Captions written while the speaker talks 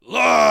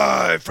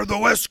Live from the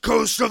west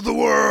coast of the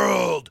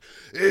world,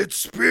 it's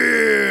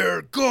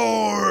Spear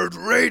Gourd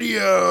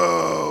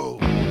Radio.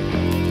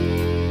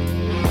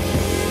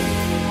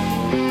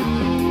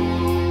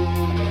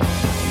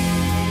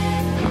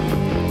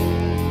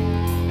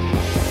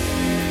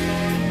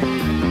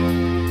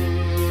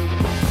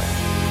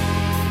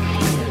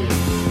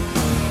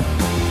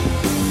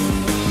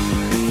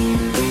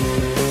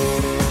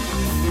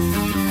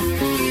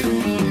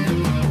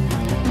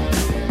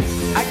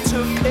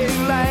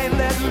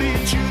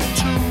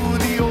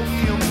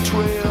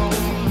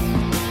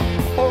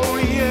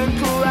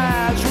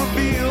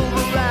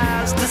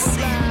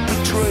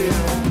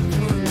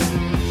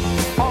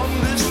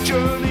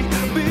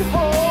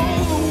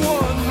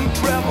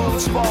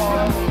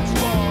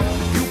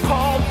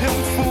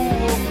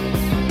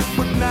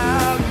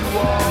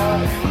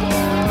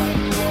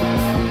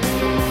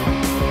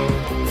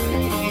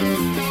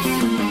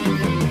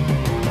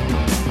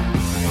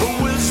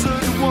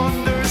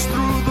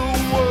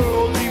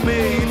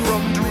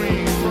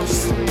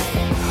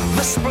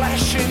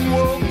 Splashing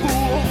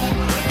whirlpool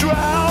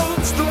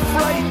drowns the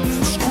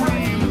frightened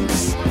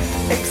screams.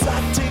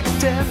 Exotic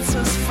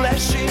dances,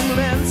 flashing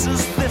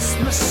lenses, this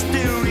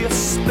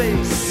mysterious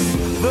space.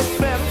 The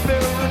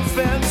fanfare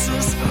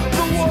advances,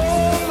 the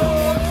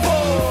warlord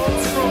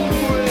falls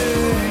from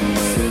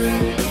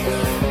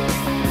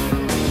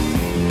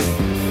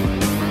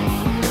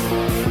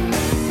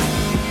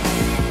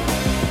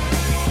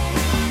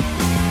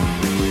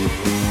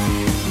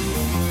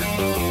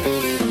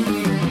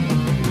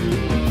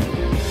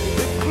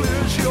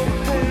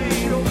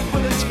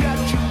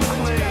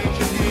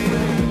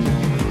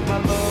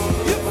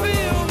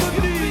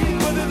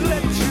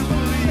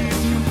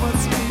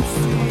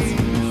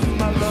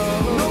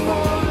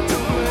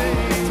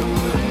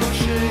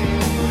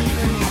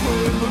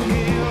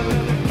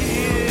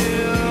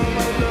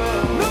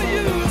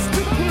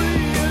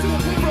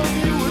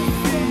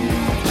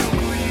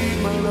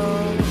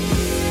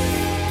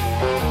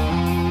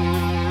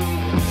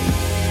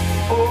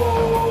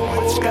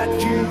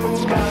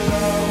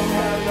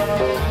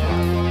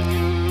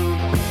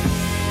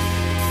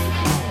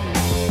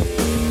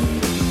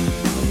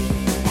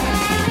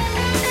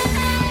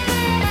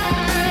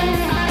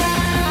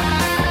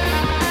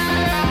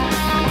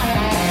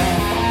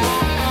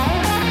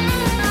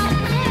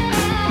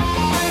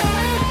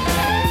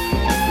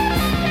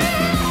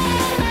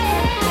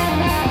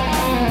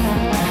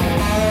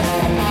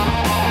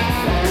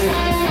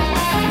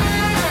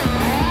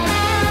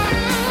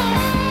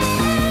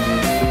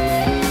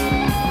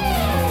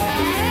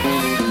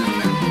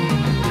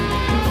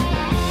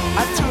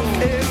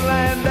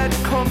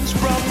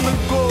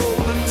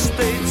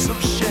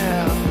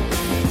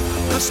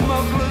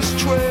smuggler's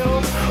trail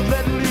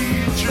that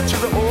leads you to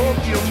the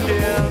opium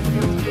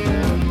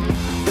den.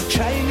 The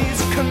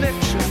Chinese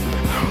connection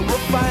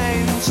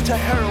refines to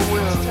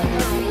heroin.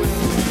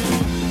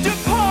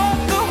 Depart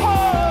the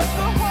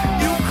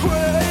heart you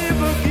crave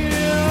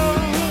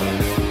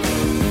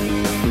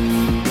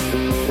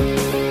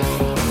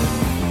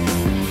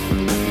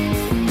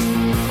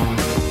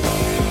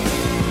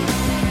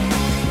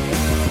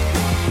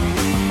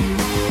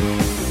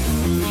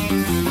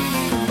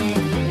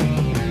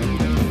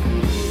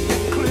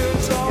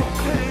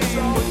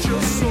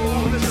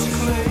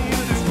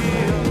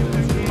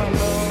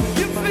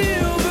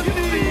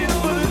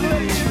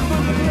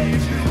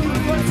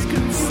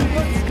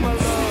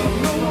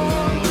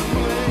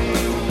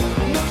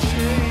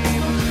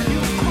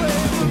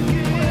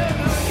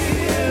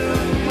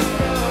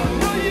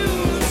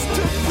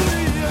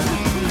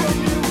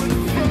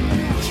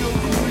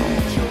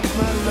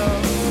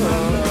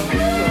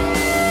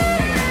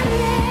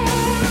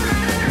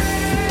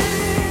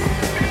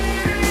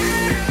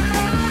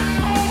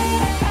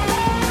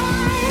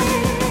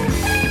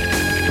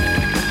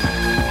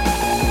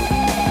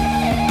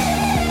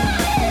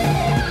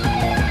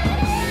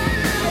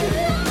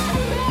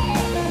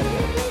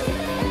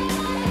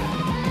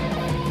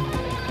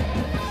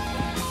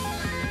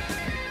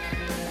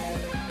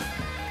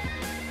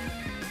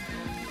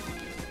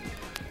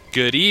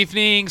Good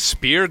evening,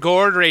 Spear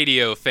Gourd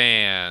Radio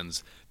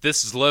fans.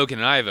 This is Logan,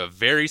 and I have a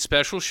very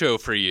special show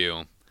for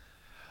you.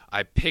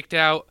 I picked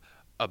out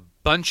a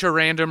bunch of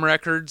random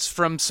records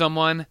from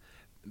someone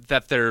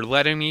that they're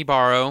letting me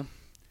borrow,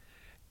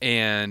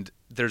 and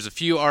there's a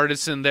few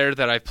artists in there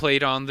that I've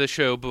played on the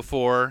show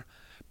before,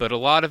 but a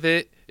lot of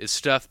it is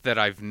stuff that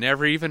I've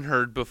never even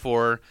heard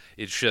before.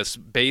 It's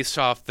just based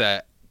off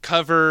that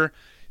cover,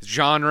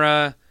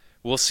 genre.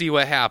 We'll see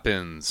what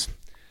happens.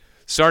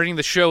 Starting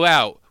the show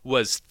out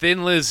was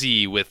Thin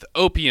Lizzy with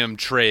Opium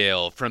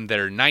Trail from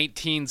their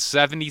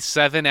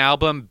 1977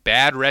 album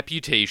Bad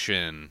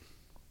Reputation.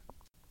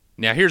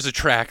 Now here's a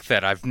track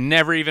that I've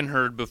never even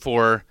heard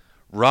before,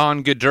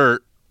 Ron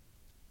Goddard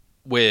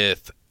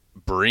with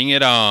Bring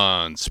It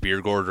On,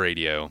 Spear Gourd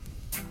Radio.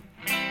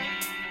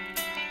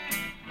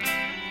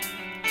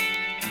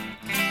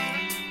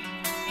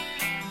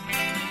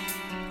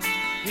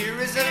 Here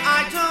is an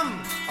item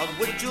of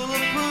which you'll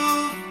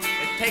approve.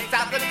 It takes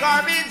out the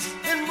garbage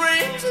and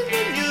brings in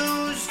the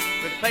news.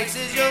 The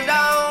places you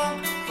don't.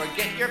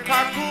 Forget your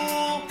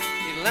carpool.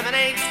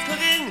 Eliminates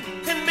cooking,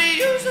 can be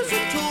used as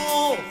a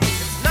tool.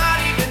 It's not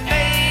even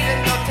made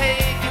and they'll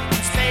take it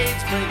in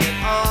spades, bring it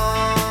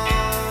on.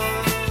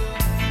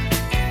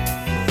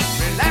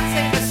 Relax,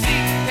 take a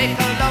seat, take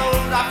a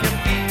load off your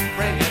feet,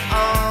 bring it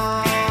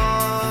on.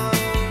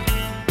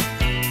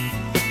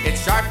 It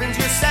sharpens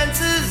your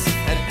senses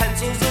and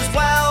pencils as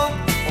well.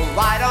 Or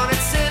ride on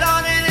it, sit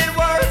on it, it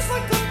works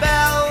like a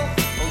bell.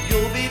 Oh,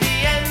 you'll be the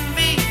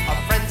envy of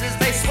friends as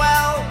they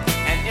swell.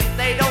 And if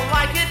they don't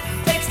like it,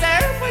 takes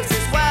their place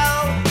as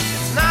well.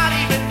 It's not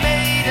even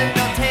made and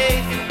they'll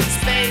take it in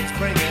spades,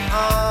 bring it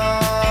on.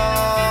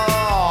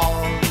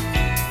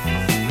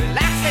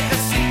 Relax, take a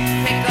seat,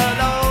 take a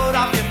load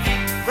off your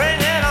feet, bring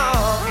it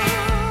on.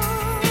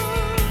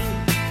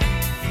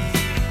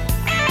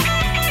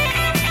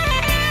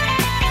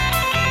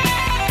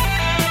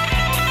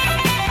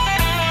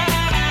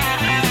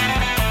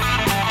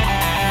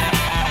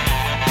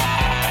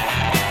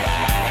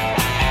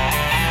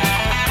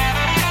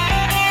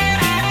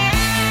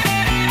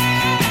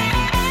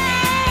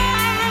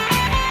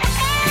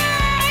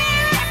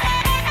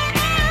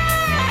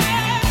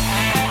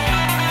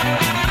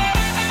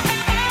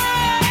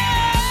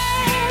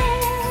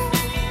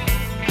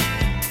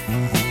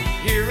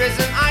 Here is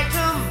an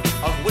item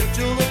of which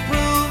you'll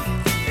approve.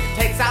 It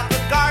takes out the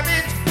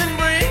garbage and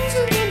brings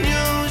in the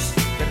news.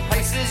 It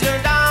places you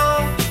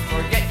down,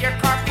 forget your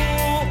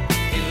carpool.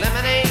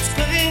 Eliminates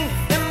cooking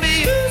and be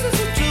used as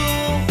a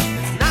tool.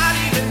 It's not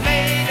even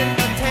made and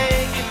they'll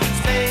take it in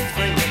spades,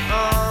 bring it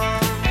on.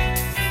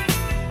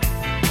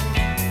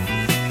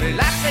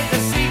 Relax, take a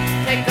seat,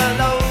 take a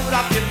load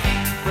off your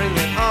feet, bring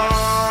it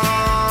on.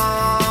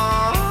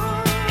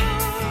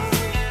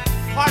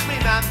 Pardon me,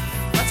 ma'am.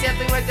 What's that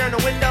thing right there in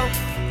the window?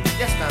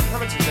 Yes, ma'am. How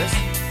much is this?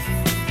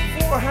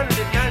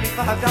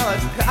 $495.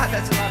 God,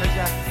 that's a lot of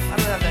jack. I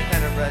don't have that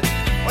kind of bread.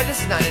 Well, this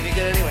is not any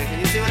good anyway. Can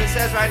you see what it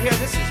says right here?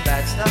 This is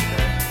bad stuff,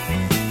 man.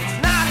 It's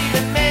not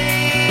even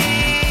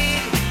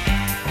made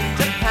in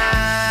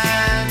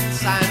Japan.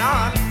 Sign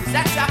on. Is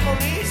that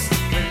Japanese?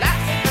 Relax,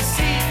 take a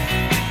seat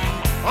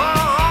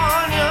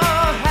on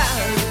your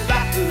hand.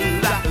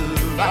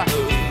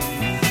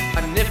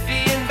 A nifty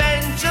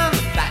invention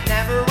that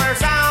never wears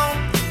out.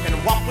 Can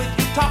walk with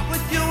you, talk with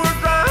you, or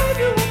drive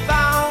you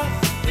about.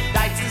 With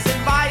dices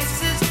and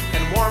vices,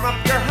 can warm up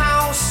your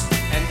house.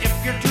 And if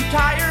you're too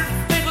tired,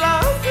 make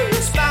love to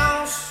your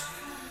spouse.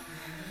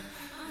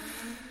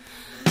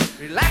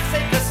 Relax,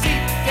 take a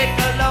seat, take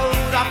a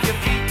load off your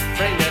feet,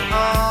 bring it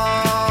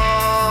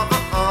on.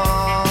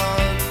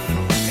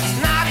 It's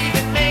not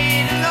even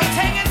made and they'll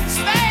take it in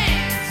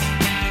spades.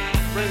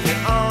 Bring it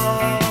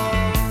on.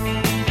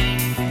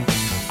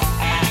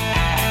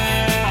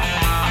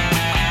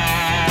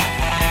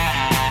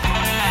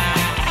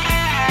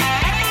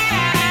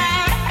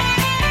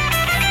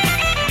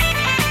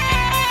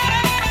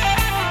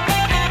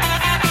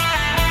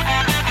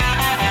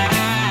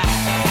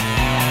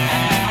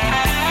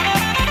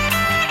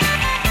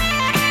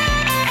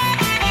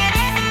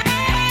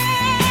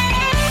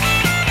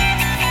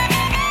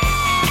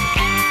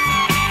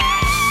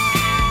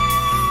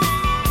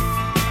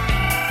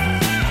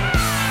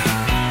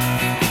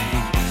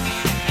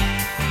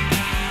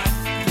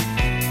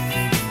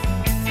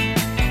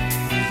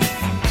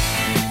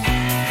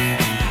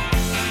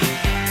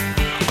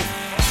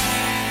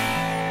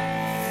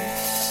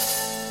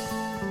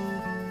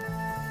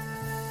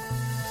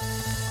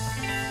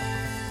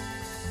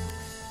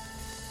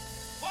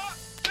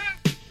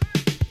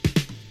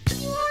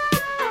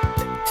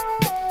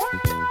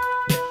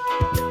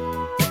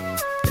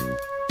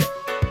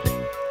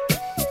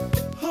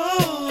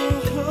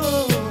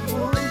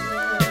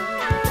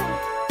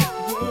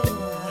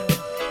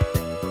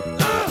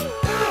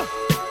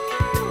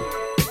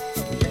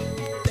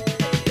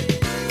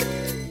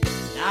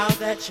 Now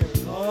that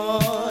you're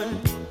gone,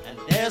 and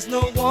there's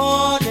no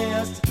one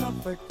else to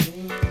comfort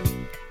me.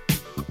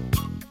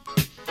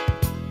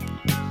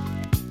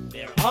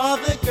 There are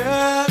the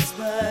girls,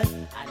 but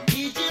I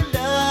need your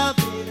love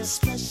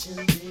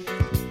especially.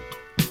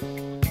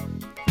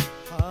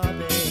 Oh,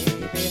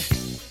 baby,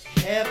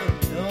 heaven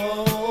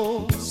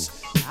knows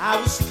I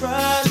was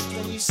crushed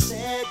when you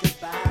said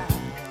goodbye.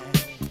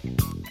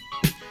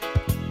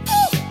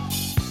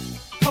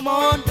 Come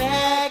on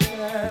back,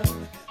 girl.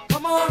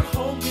 Come on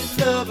home, you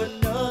love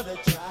another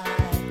try.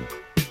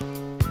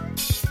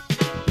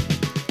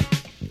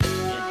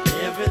 And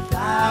live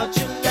without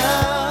your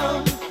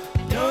love,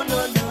 no,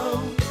 no,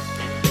 no.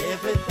 And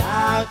live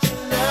without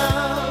your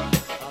love,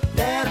 of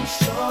that I'm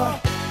sure.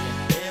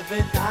 And live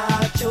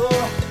without your,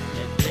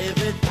 and live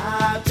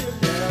without your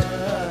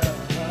love.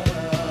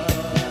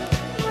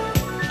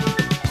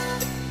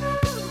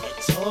 It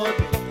tore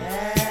me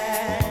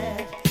bad,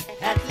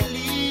 had to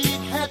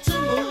leave, had to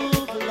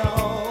move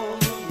along.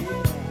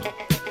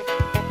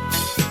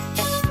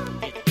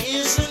 It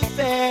isn't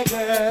fair,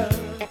 girl.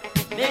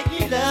 Make me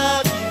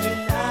love you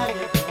and now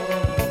you're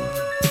gone.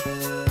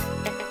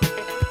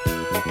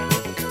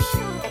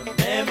 The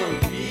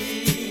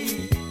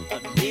memory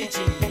of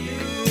meeting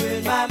you in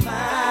my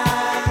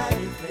mind.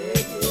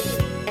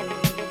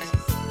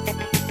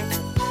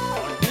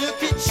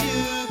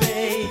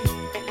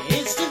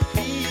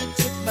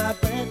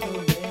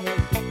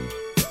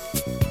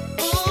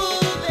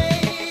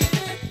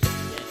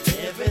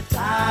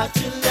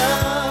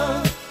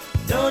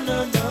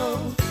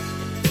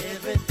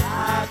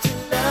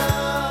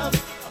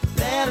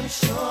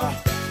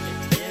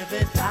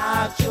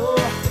 without your,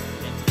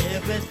 can't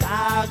live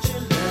without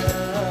your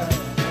love.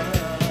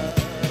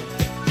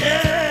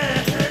 Yeah.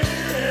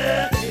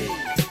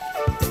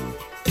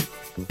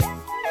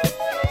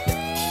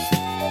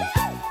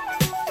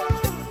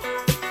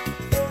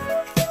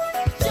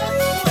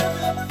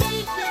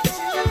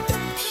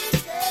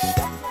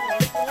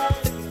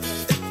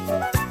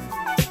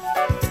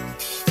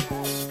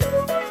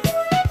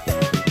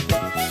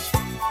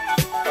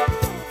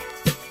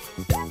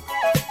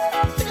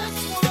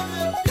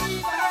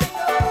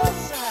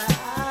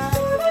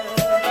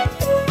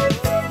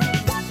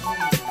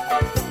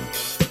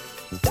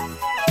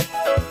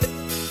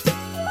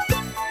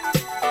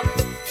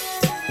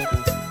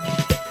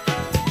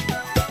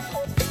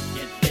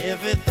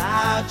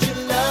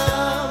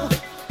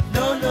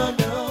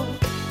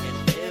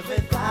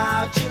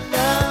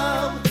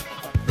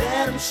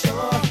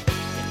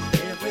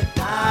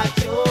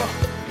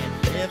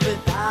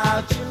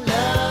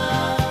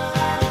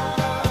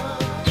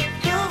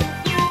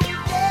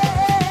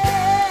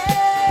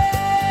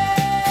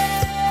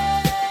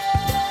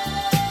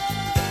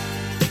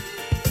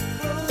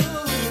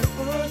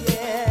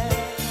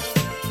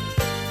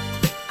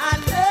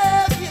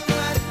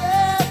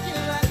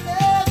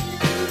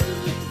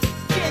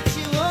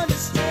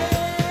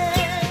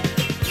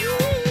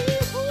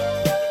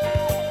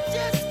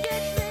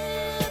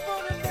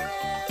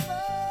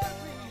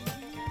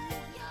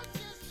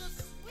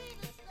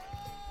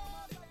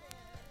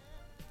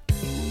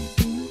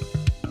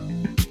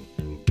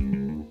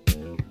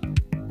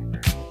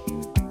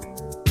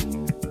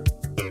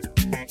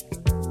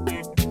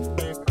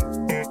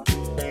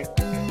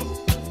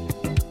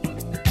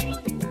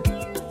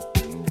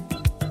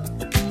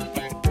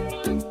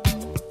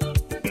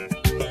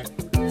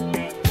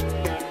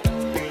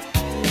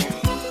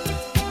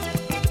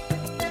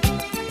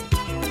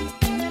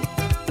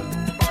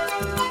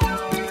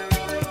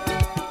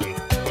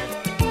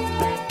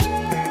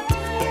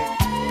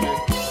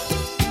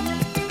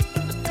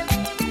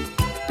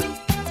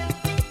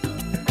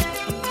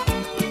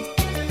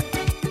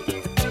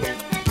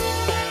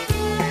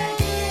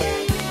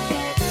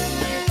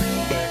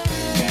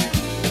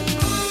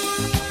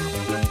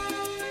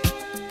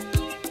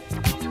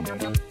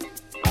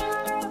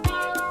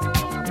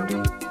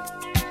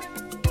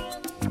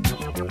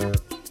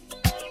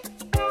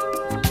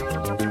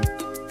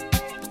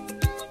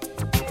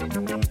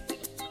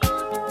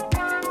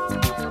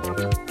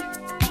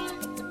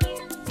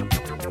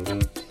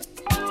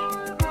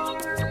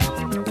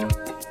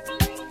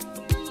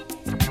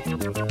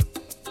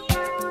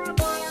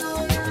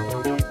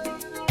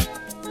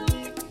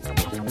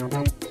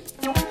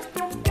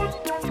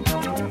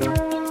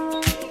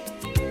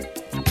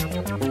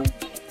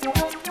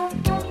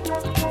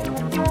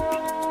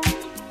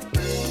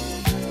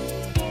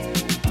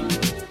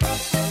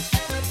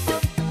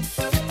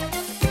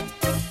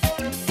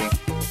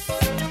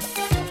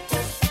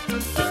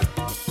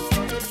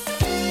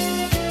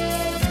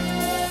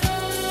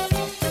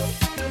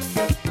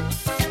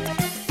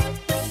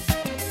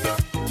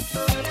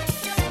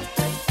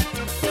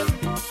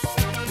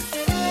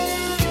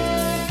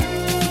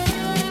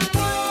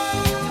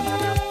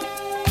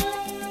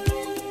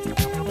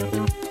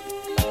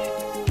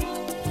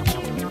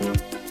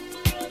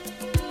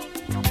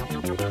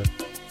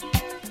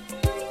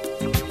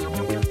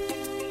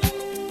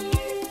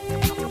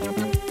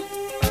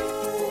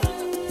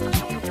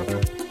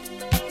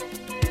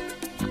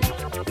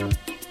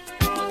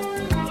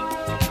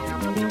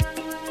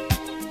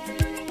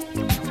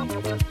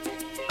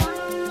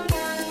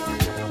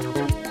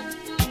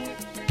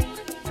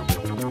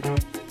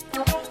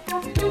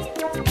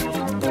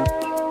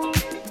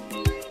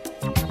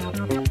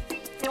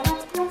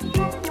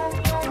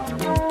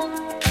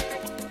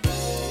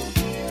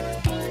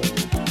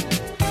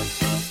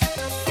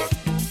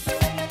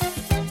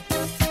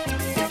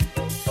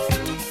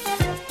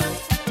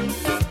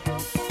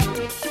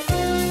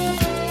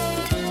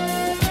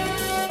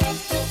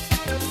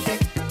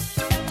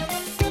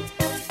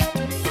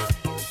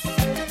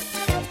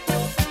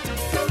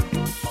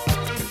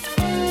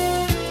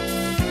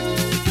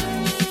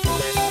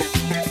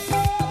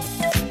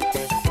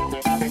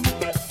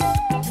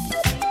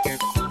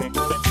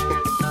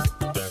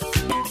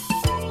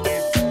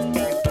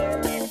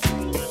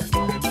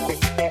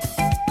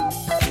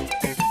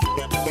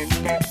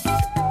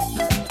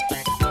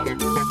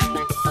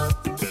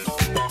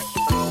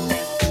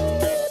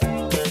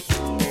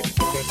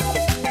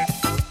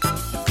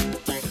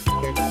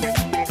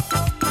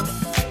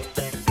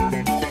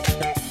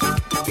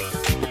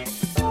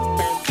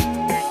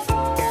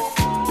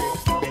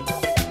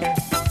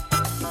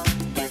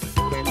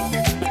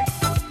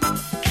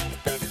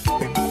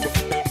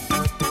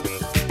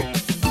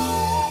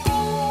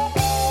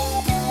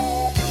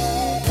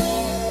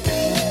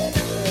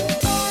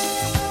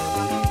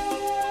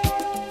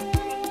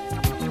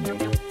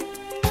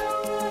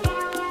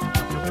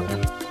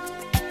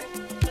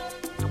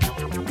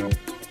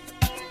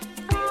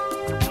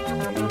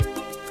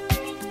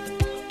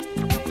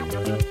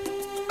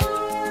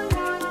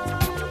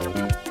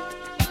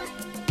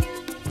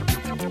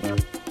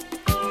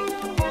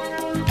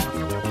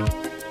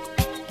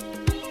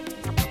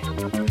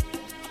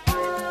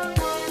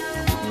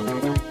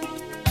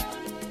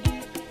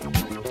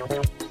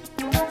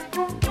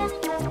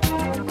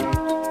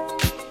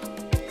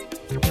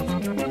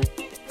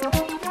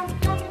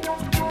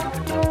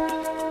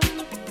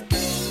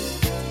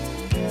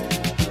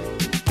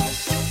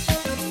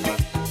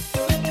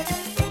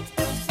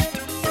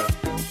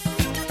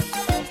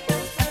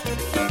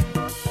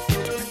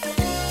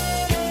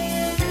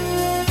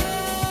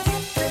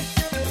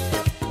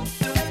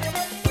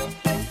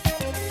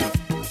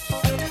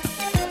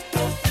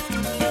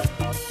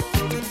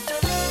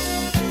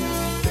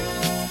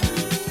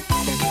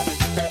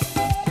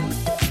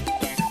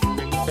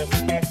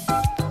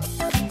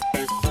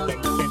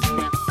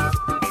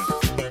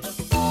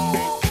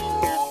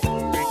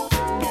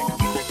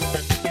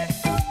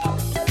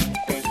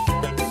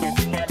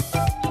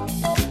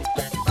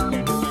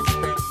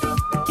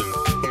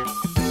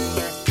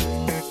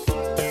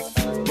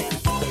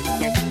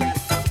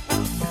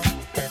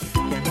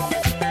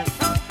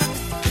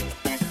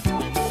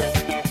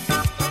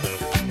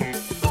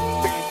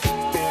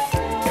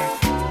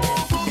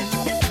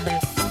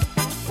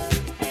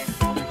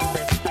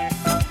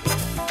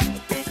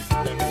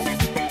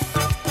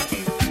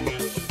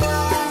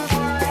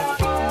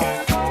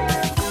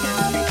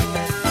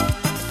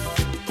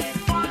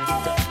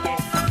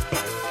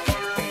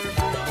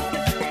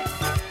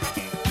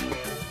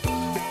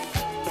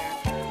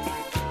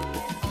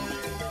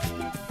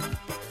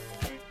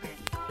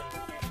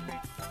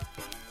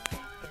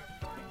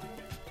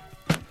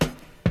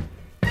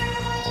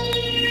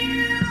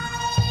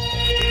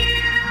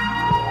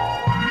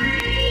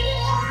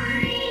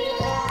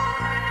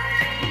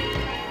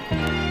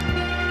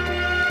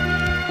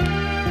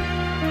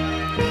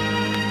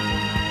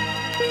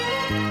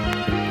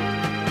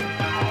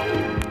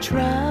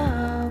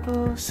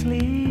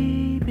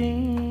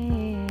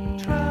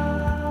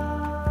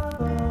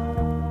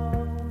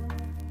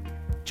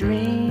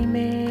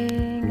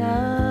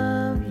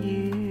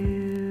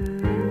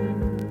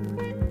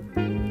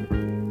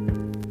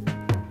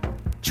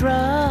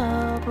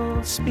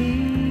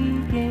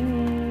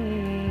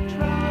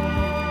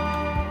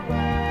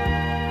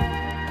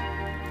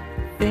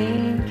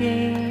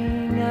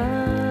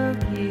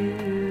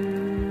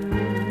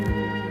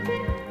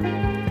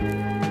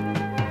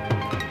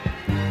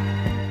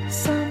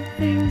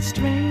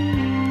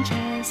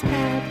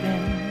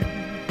 happen.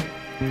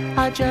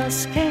 I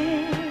just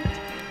can't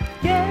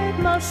get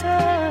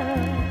myself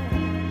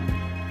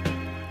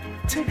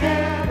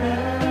together.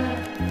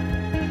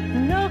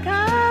 No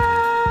kind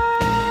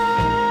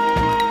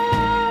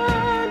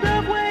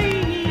of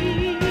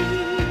way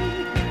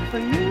for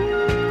you.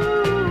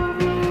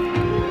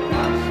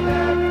 Must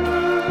have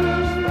put a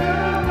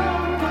spell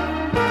on my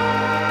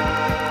mind.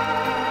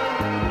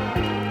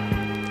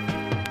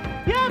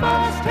 You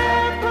must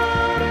have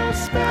put a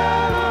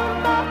spell on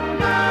my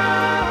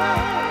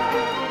mind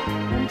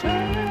and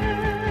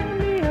turned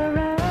me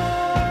around.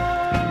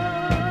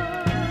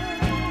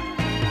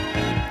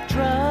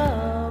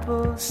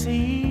 Trouble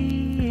seeing,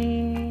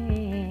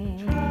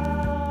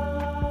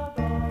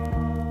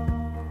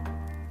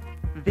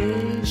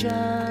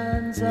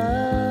 visions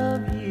of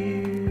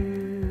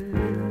you,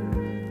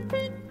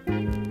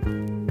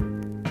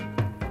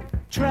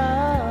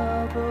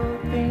 trouble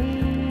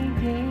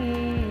thinking,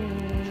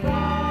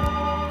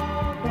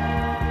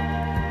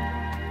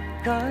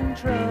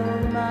 control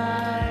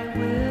my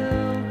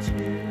will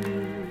to.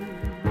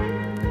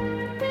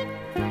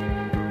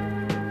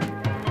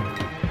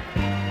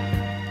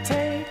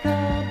 Take a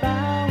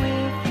bow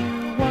if you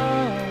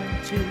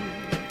want to.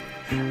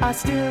 I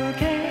still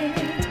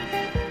can't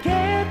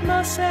get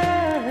myself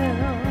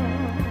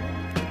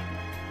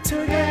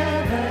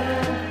together.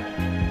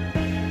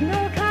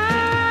 No kind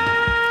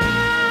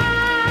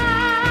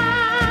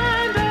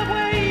of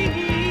way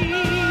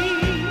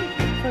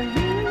for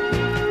you.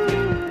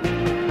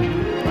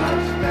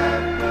 Must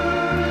have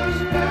put a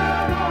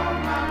spell on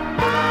my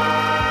mind.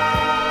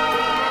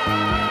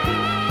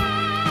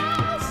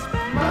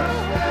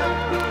 Must have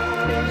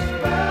put a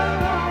spell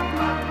on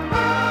my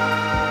mind.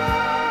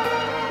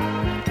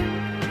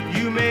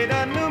 You made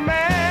a new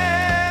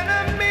man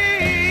of me.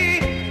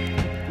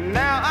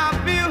 Now I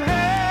feel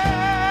heavenly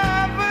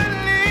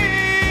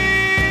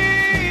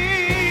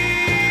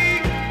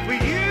for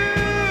you.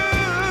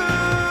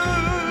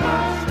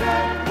 Must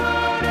have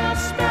put a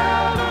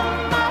spell on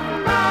my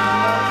mind.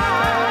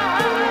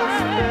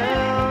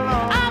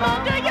 I'm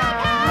under your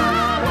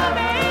power,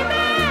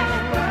 baby.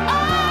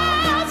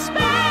 Oh,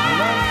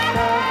 spell.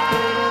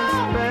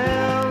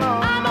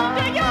 I'm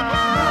under your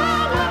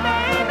power,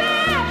 baby.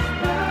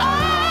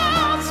 Oh,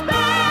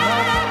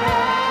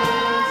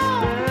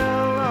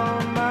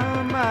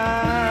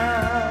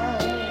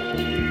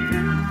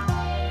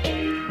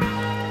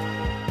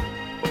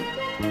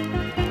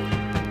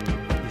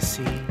 You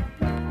see,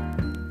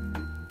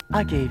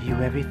 I gave you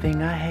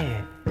everything I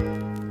had,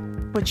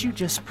 but you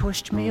just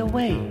pushed me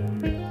away.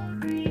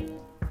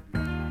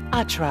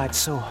 I tried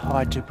so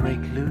hard to break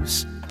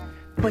loose,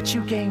 but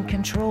you gained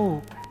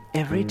control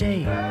every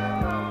day.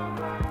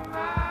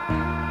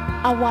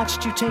 I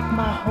watched you take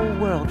my whole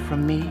world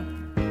from me,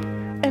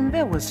 and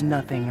there was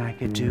nothing I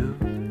could do.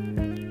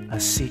 A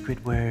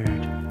secret word,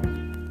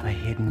 a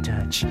hidden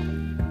touch,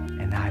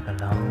 and I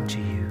belong to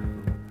you.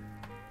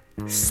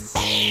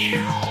 Spell.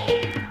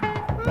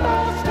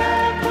 Must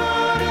have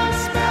put a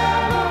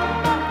spell on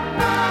my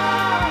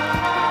mind.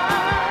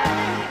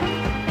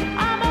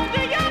 I'm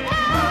under your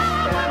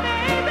power,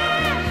 baby.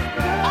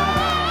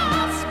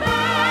 Oh,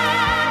 spell.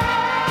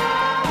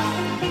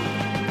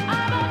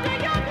 I'm under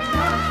your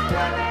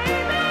power,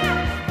 baby.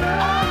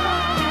 Oh, spell.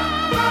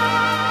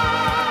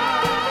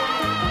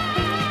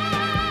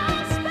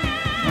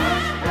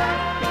 Must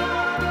have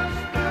put a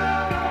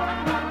spell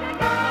on my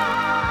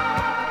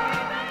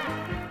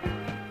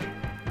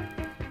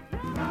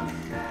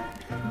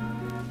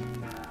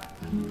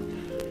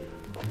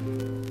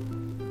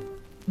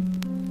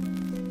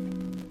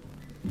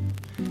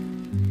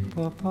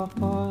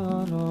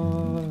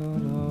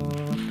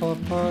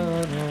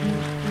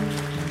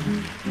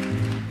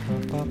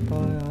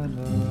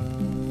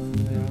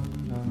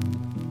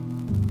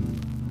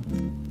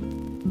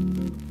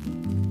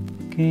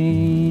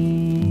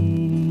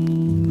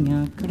Quem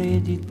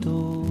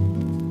acreditou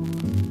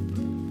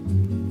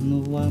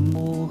no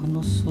amor,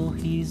 no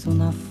sorriso,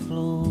 na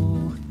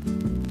flor,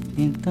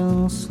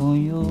 então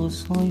sonhou,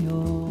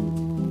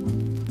 sonhou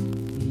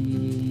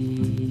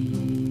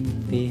e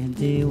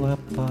perdeu a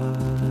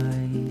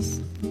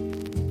paz.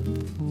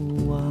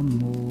 O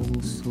amor,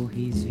 o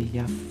sorriso e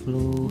a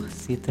flor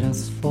se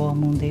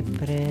transformam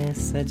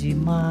depressa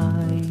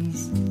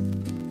demais.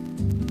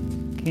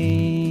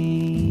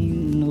 Quem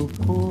no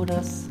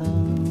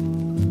coração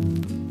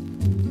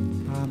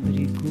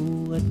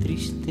abrigou a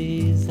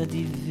tristeza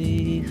de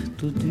ver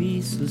tudo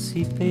isso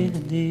se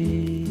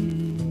perder,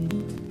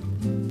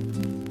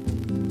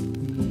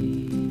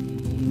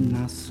 e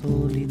na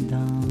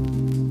solidão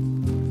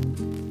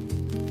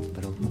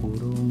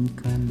procurou um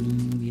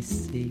caminho e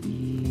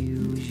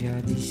seguiu, já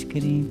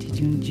descrente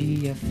de um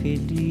dia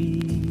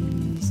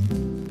feliz.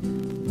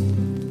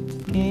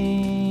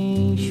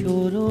 Quem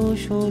chorou,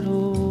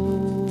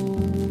 chorou,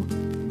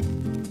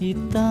 e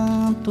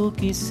tanto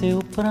que seu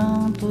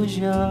pranto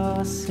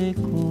já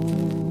secou.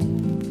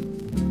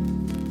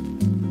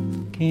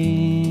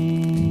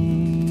 Quem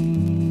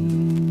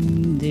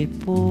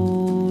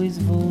depois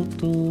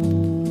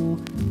voltou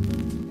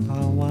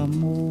ao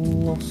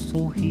amor ao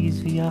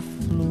sorriso e à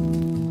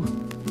flor,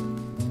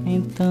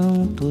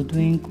 então tudo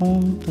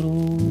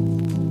encontrou,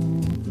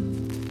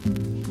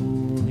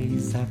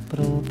 pois a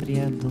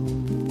própria dor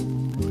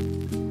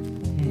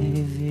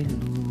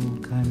revelou o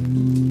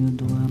caminho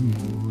do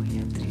amor e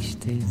a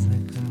tristeza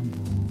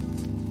acabou.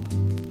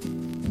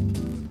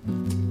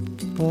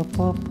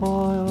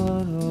 Popopó,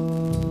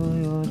 yoró,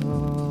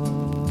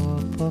 yoró,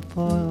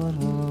 popó,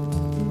 yoró,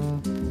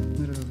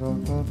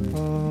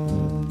 popopó,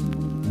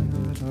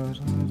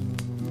 yoró.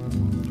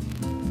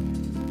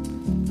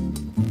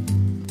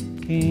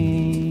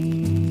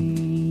 Quem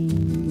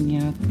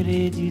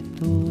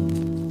acreditou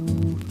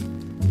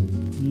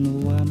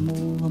no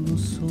amor, no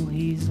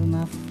sorriso,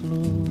 na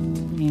flor,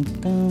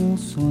 então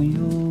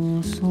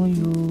sonhou,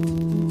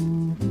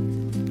 sonhou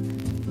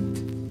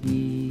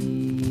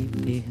e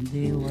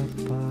perdeu a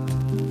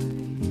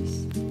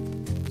paz.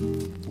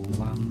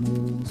 O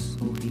amor, o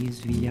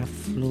sorriso e a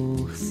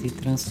flor se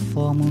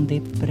transformam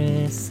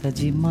depressa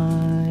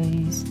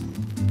demais.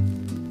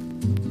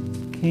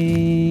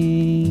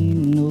 Quem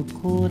no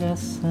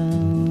coração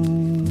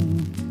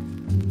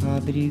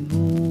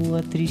abrigou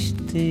a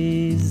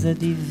tristeza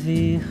de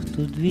ver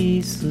tudo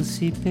isso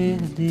se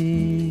perder,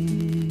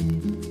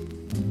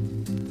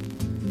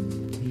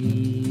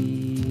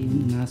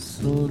 e na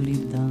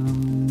solidão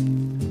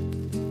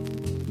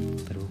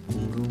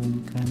procurou um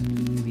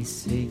caminho e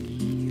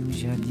seguiu,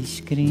 já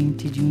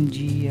descrente de um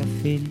dia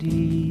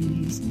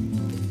feliz.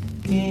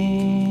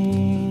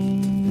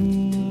 Quem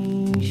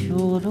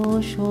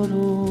chorou,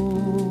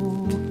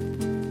 chorou,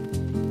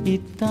 e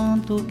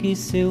tanto que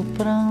seu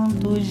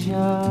pranto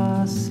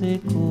já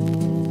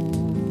secou.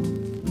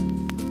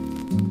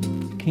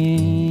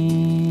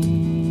 Quem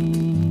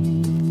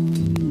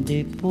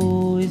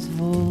depois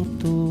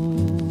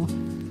voltou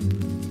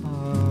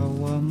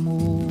ao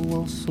amor,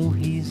 ao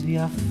sorriso e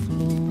à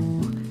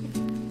flor,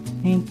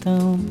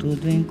 então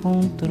tudo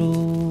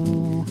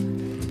encontrou,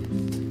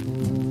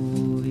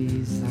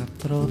 pois a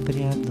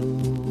própria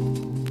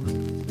dor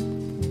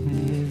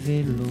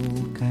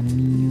revelou o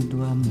caminho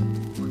do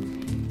amor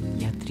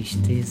e a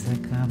tristeza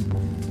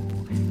acabou.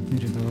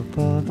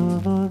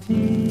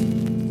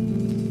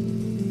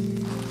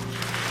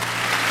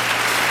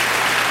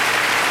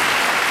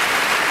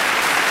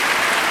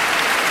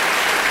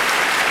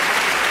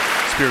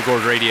 Spirit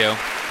Gourd Radio.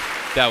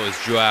 That was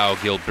Joao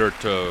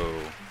Gilberto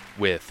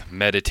with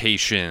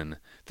Meditation.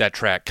 That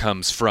track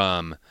comes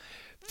from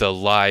the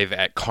Live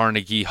at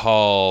Carnegie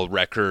Hall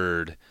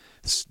record.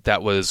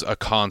 That was a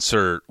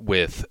concert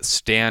with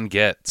Stan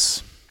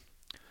Getz.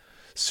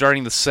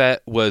 Starting the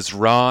set was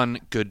Ron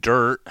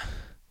Goddard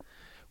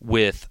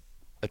with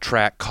a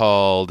track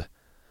called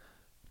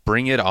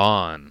Bring It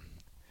On.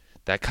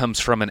 That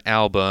comes from an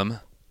album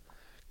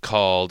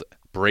called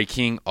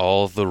Breaking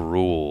All the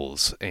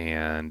Rules.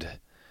 And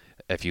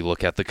if you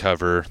look at the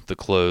cover, the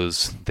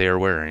clothes they're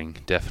wearing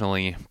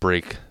definitely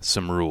break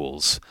some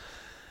rules.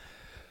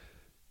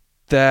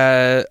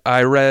 That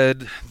I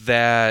read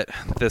that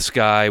this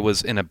guy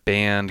was in a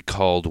band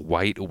called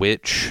White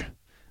Witch,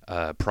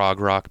 a prog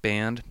rock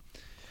band.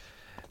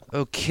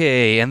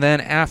 Okay, and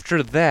then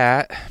after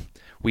that,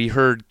 we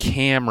heard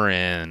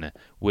Cameron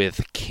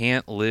with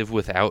Can't Live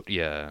Without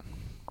Ya.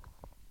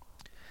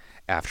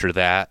 After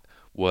that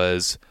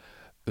was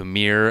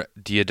Umir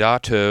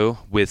Deodato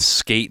with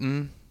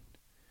Skatin'.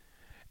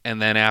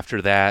 And then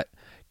after that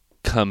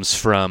comes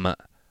from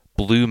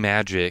Blue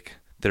Magic,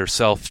 their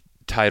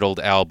self-titled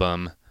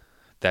album.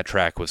 That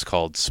track was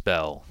called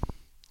Spell.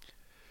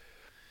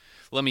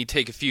 Let me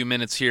take a few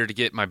minutes here to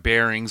get my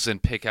bearings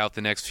and pick out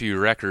the next few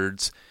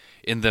records.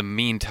 In the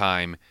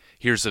meantime,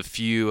 here's a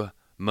few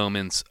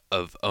moments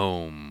of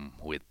Om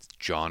with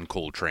John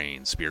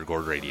Coltrane, Spirit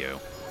Gourd Radio.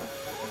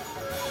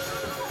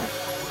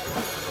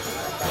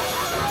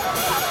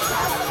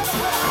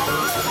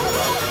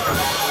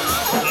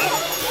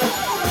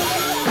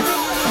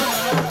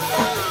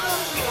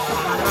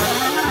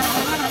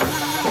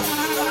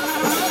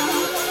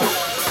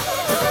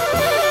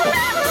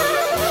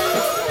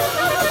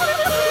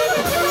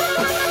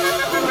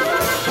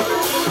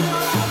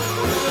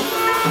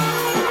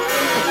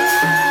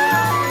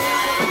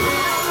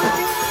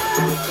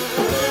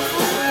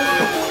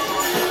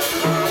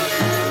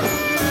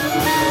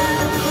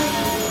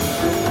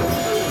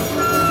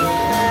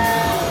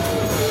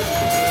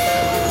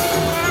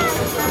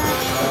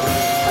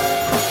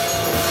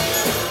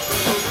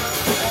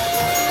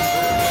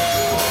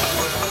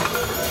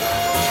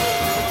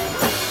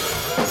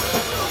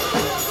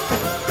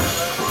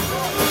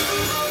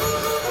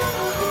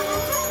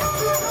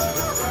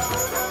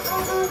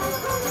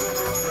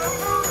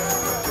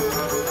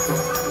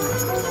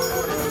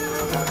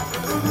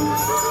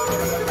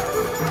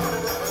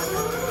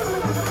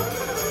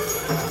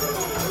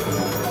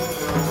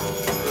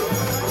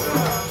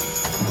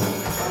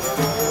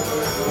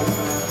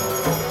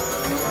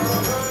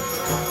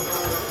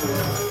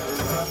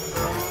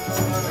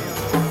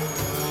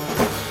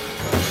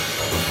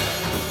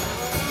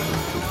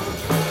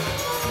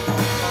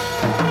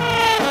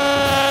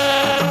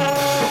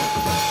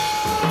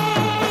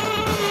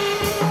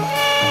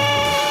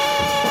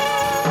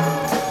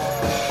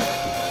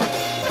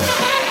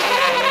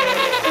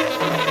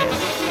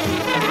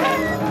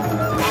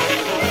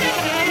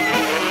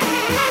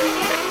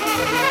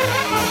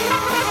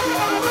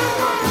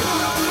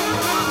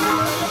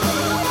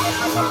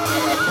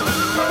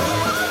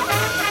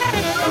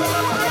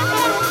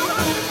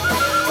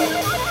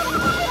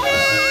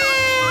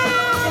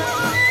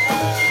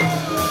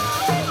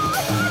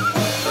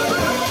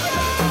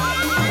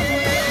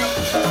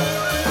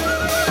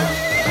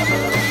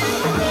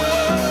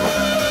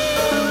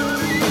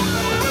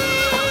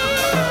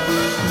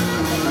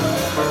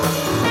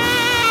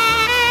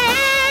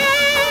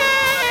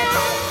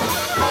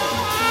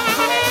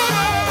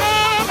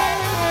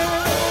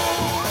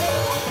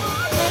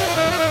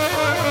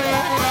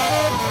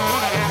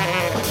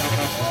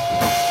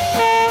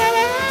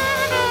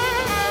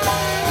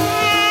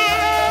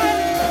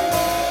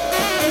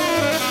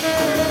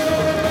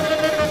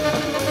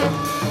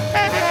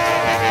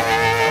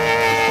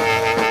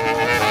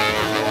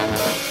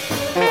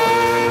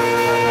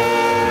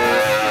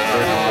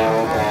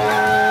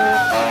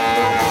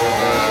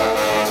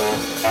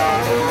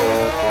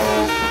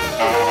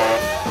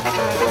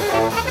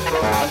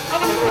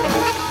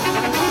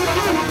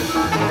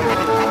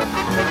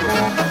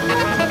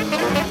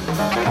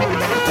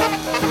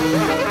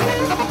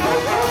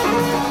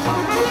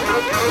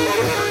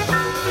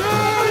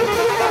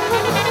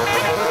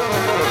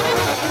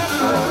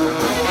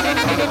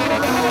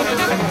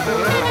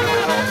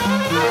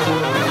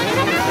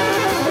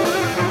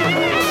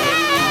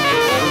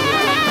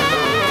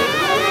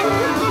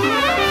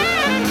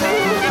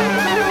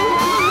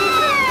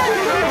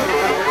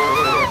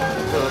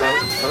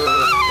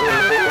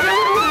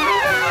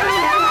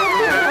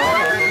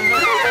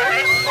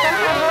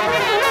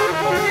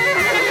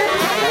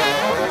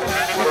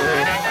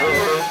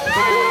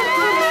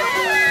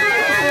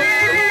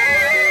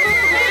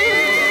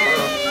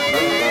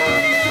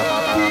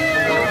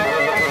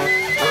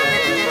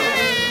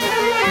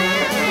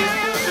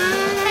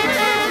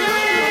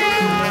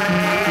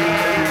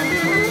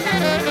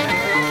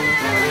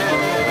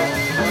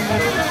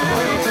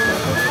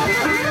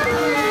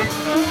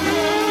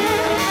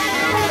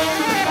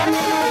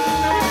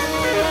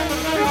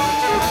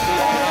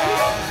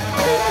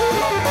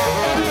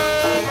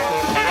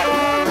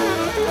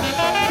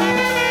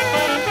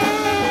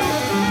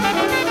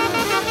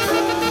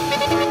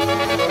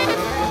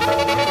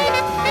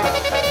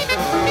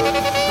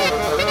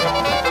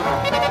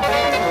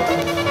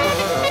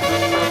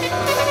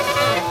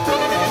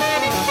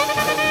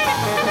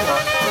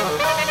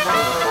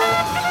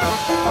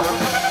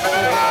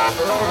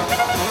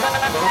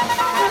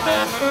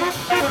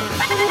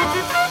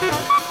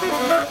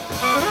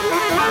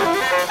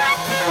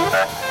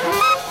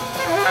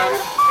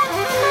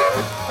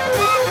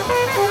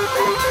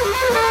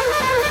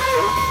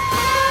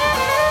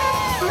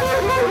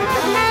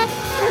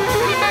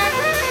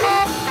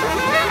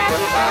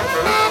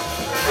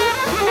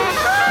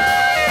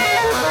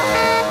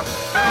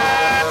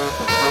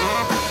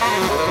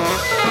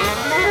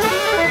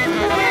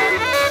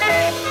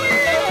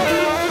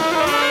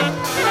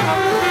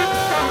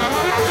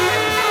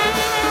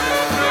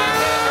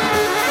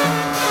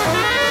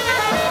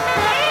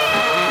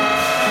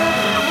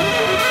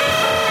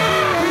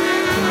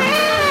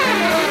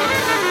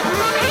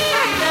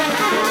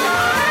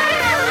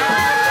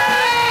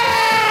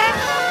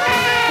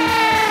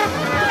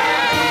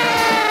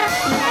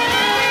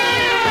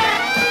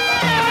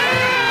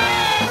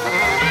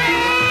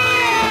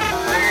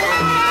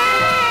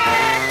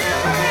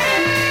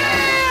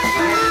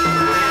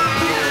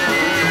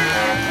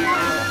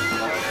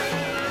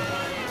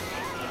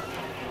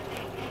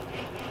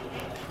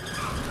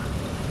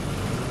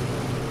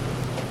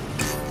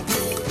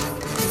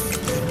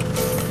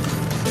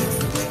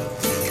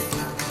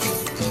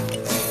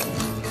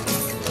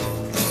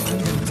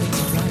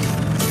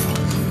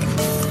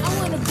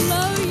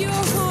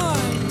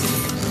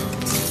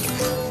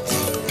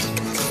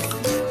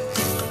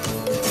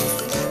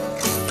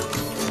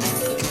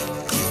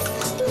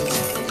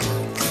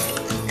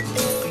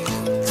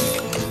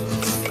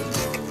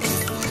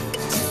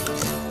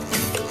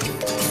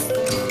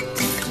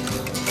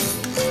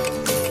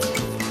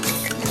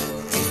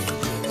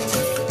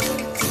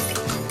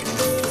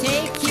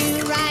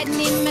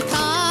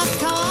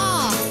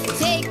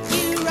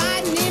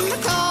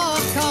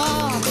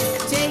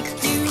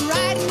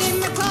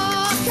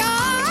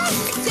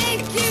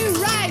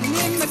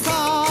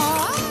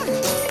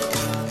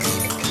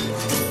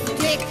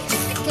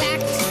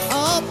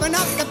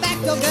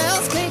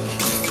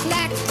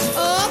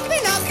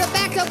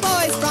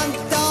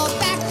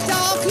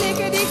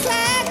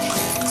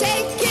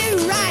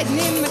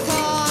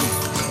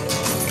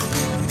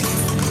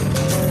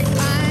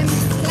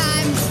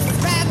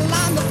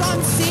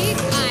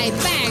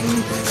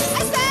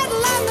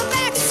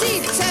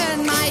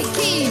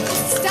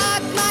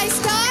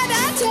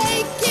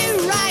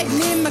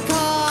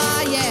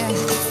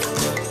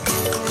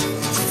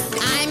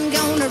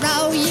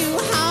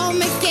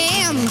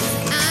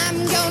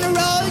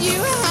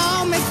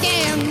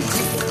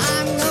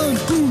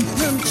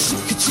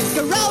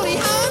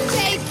 gonna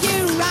take you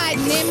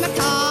riding in my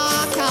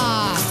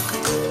car.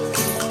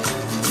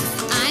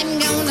 I'm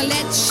gonna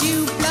let you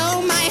blow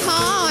my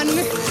horn.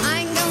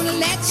 I'm gonna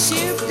let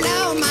you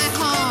blow my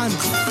horn.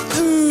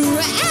 Ooh,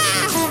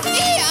 yeah.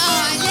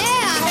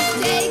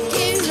 Take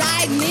you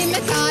riding in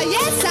my car.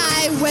 Yes, I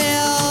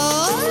will.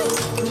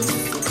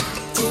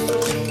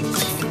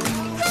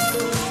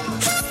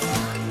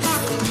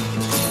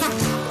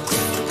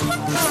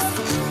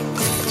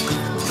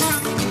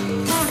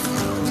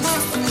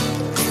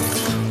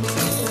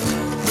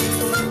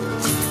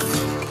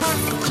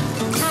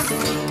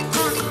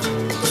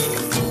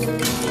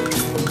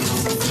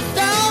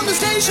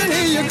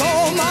 Here you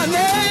call my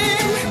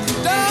name.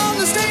 Down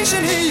the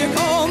station, here you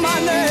call my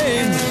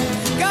name.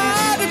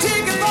 Got a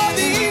ticket for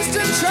the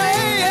Eastern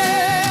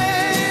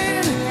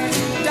train.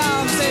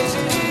 Down the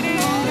station, here you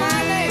call my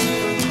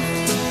name.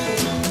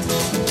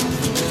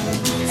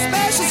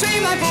 Special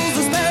streamline pulls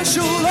a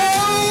special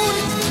load.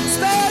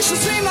 Special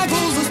streamline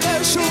pulls a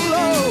special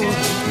load.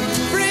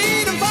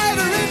 Freedom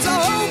fighter, it's a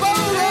hobo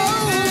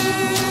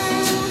road.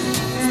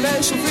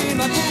 Special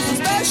streamline pulls a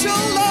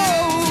special load.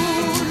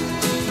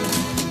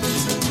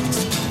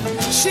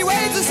 She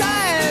waves a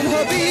sign,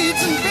 her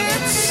beads and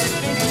bits.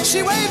 She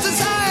waves a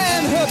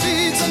sign, her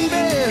beads and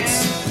bits.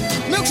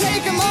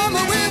 Milkshake and mama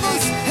with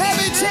us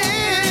heavy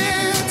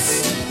tits.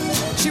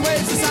 She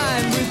waves a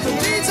sign with the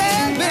beads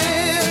and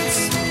bits.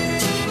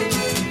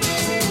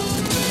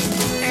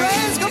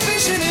 Friends go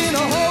fishing in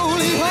a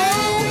holy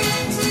hole.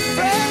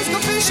 Friends go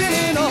fishing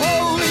in a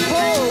holy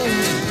hole.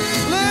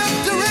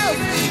 Lift the rip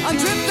and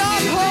drift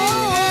on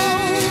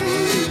home.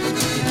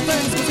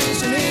 Friends go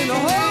fishing in a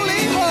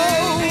holy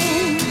hole.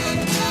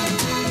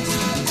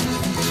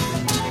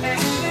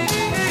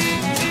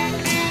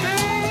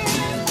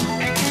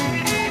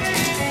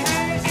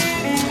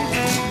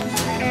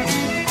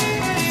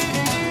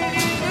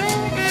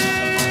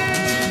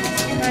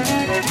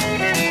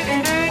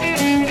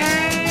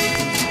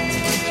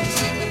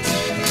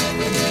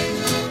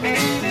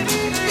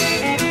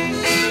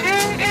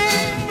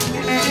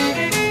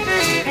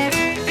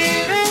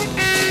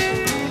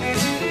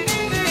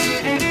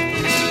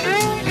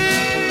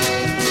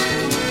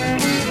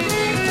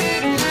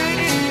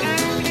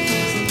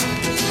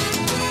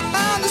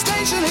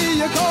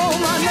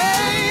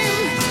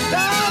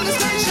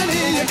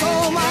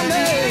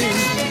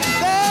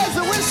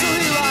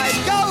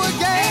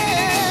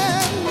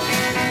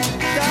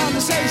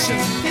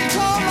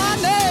 Call my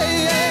name.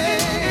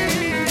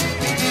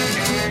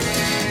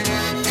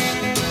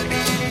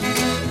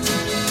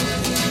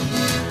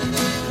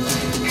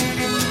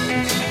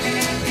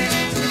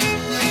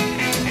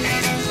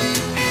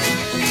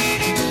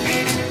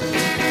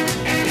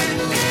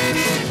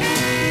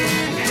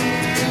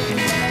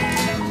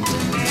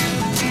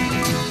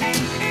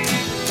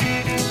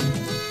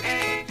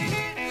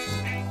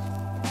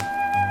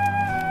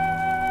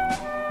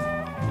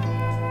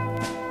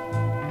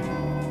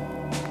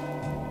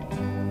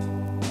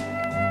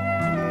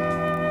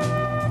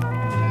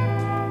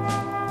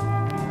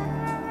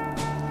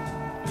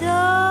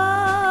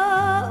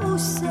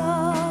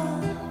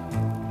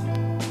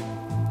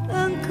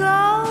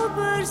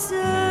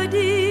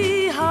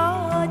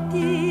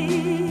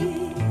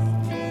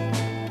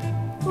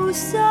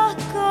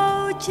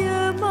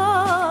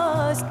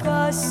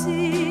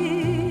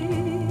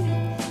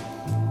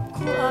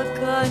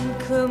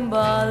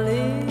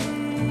 Kembali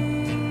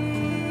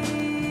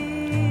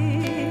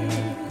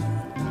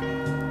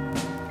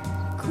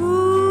ku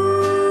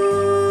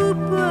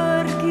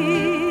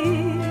pergi,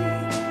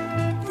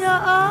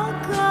 tak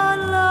akan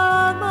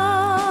lama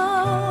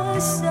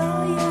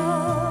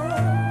sayang.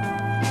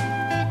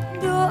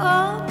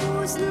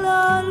 Doamu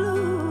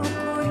selalu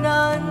ku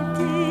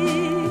nanti,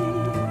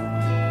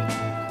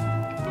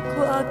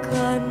 ku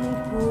akan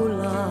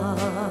pulang.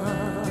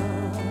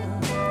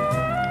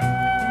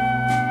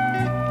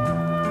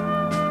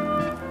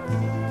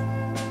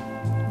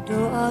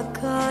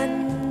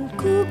 Doakan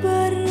ku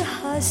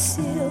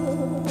berhasil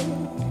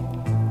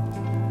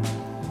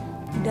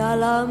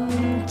dalam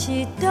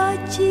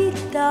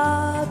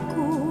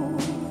cita-citaku.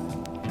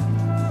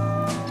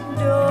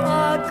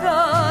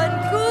 Doakan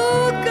ku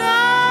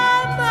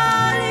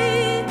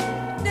kembali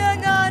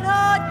dengan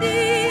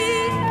hati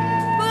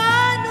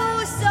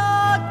penuh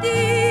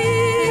sakti.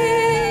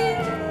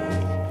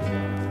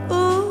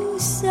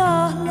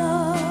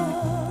 Usahlah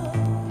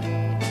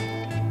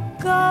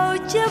kau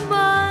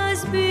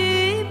cemas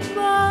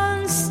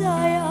bimbang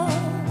sayang,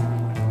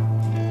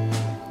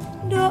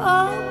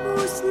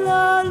 doamu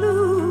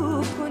selalu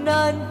ku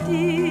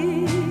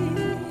nanti,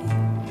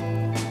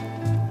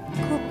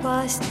 ku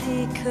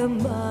pasti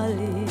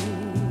kembali.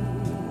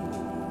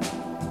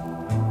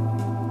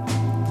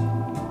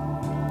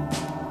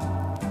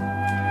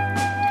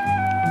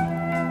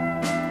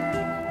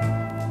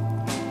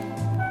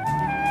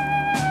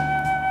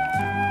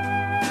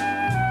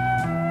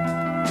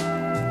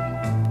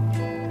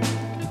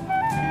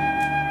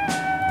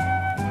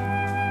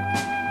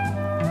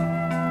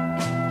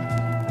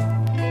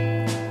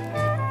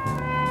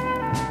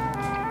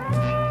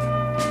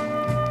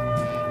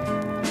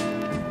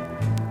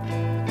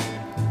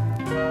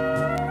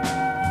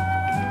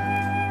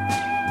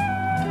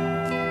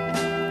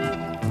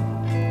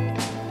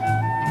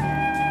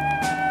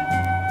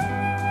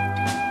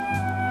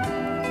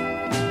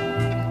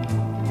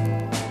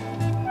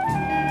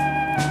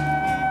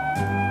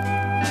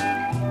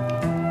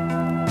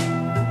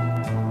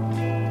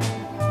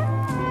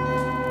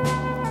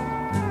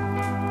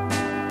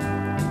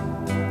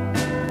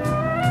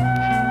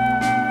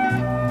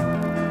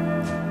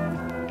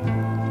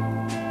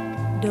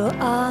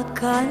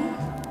 akan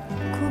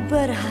ku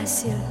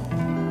berhasil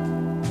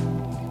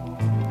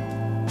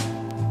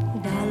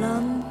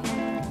dalam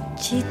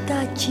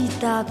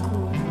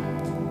cita-citaku.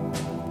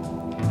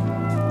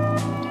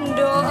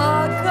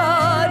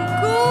 Doakan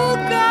ku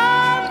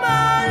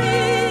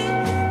kembali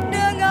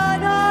dengan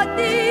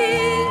hati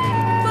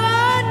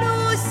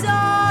penuh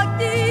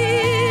sakti.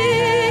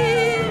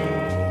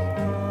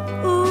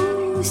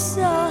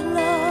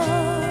 Usahlah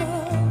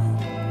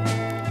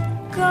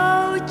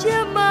kau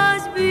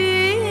cemas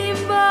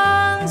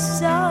bimbang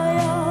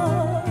saya,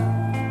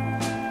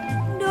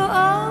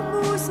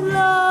 doamu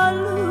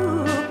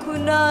selalu ku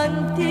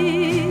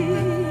nanti,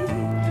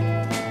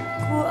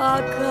 ku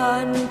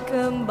akan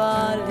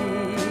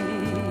kembali,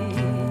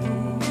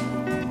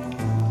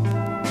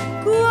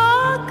 ku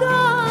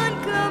akan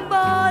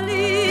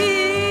kembali,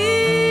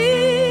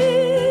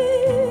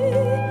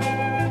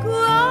 ku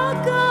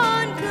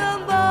akan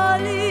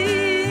kembali.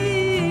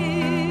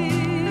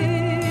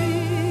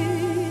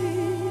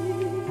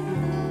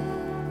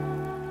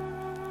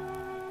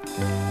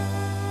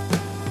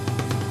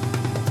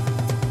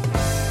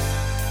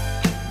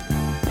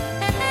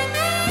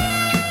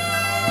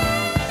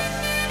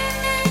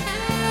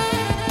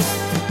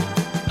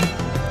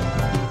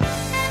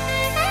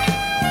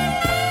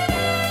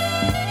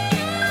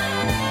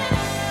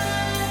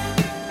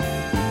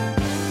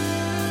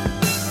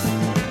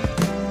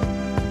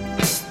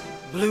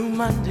 Blue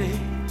Monday,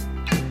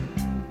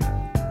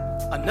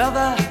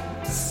 another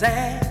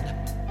sad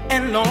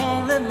and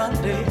lonely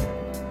Monday.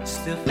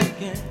 Still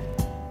thinking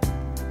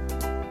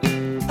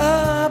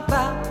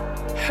about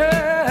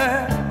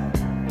her.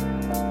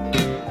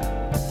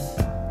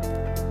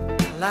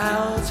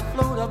 Clouds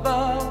float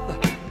above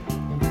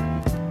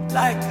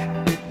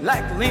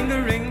like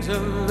lingerings of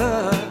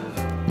love,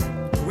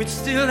 which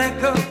still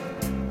echo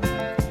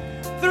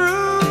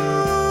through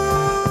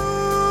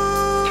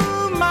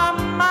my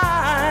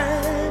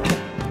mind.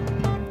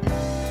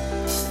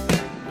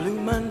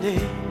 Blue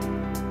Monday,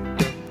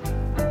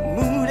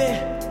 moody,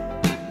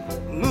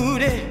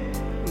 moody,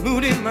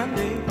 moody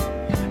Monday.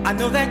 I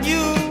know that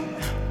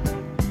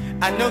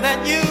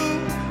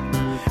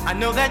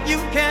you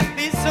can't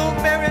be so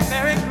very,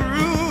 very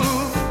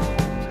cruel.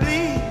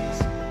 Please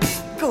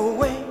go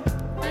away,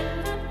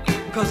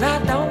 'cause I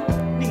don't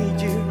need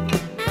you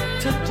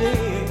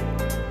today.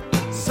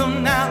 So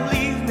now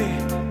leave me,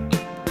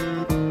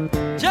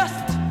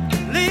 just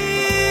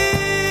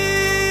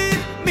leave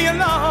me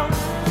alone.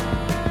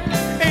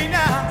 Ain't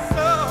now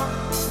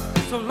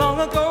so long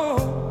ago,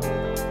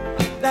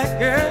 that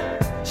girl,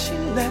 she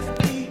left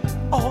me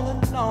all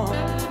alone,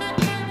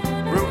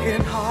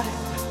 broken hearted,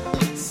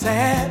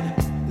 sad,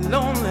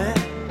 lonely,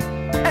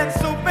 and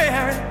so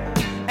very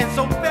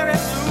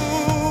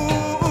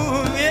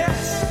blue. Yes,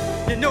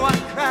 you know I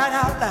cried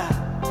out loud.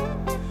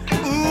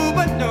 Ooh,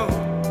 but no,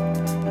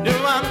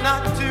 I'm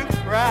not too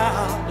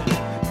proud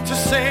to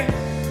say,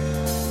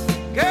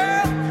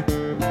 girl,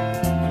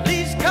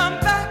 please come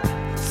back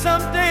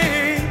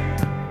someday.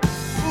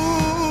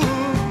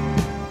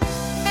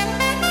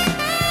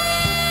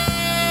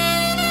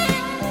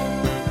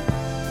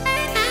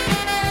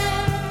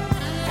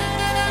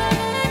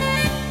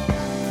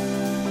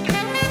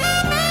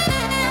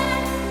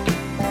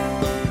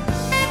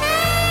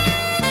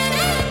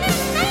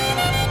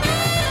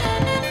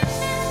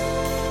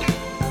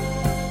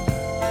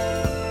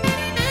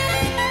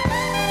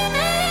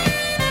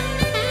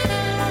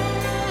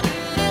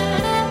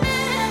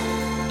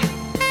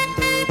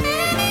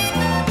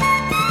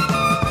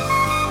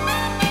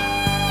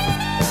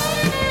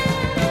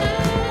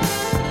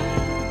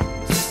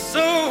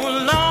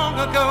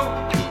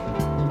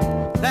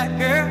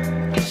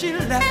 She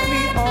left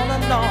me all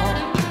alone,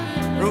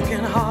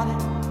 broken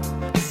hearted,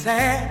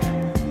 sad,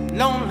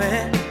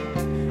 lonely,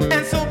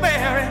 and so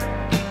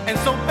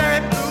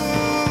very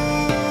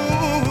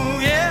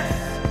blue. Yes,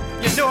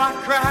 you know I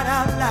cried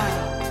out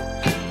loud.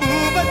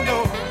 Ooh, but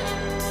no,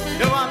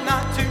 I'm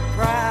not too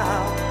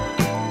proud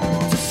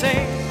to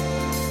say,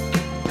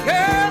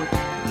 girl,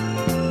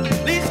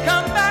 please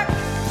come back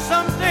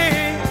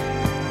someday.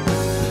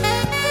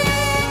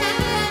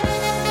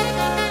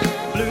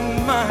 Blue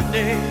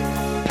Monday,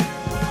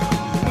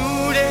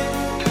 moody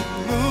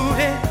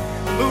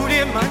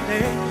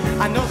Monday.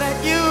 I know that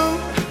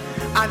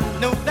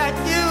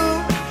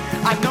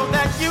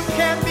you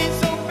can be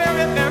so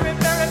very, very,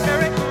 very,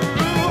 very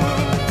cruel.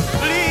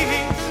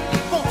 Please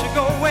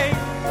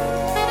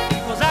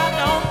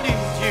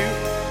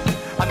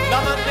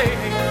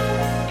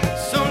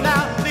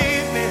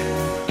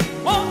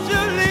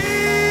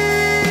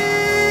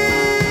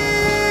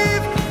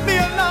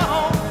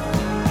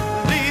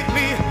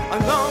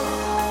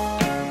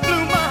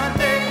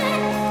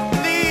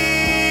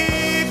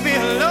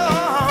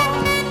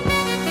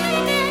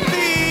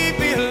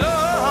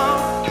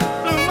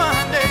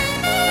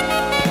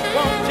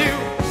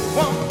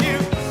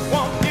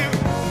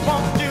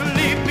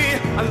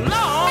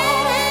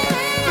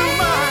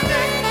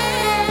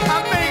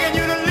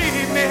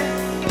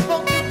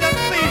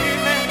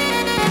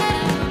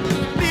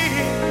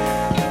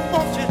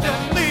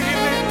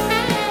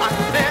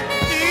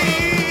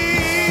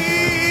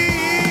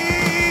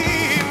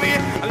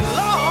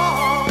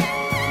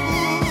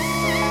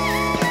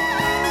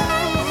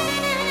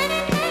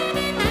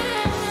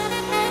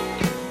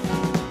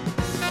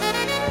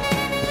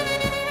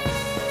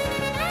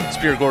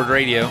Spear Gourd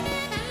Radio.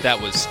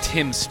 That was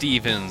Tim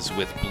Stevens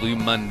with Blue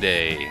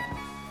Monday.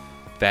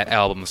 That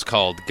album's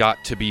called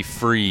Got to Be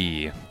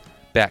Free.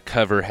 Back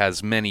cover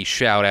has many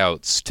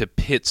shout-outs to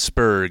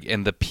Pittsburgh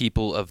and the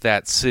people of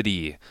that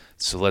city.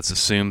 So let's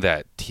assume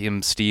that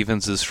Tim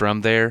Stevens is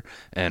from there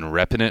and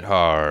repping it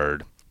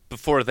hard.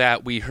 Before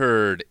that, we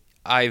heard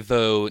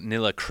Ivo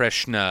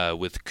Nilakrishna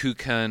with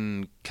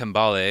Kukan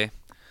Kambale.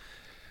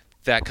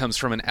 That comes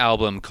from an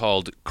album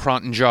called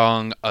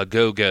Krontanjong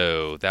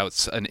Agogo.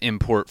 That's an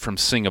import from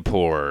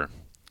Singapore.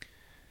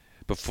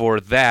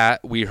 Before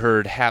that, we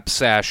heard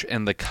Hapsash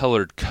and the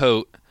Colored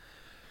Coat,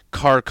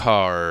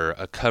 Car,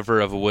 a cover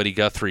of a Woody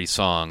Guthrie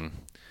song.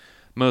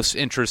 Most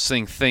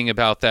interesting thing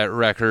about that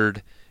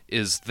record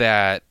is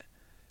that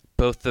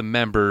both the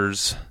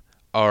members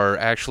are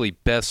actually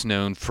best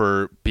known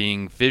for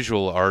being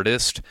visual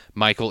artists,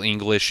 Michael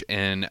English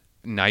and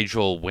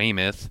Nigel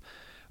Weymouth.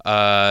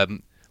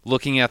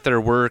 Looking at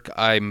their work,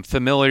 I'm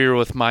familiar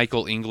with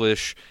Michael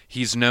English.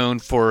 He's known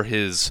for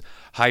his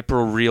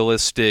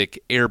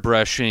hyper-realistic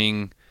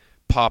airbrushing,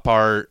 pop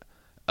art.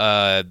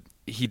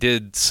 He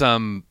did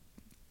some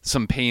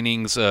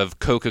paintings of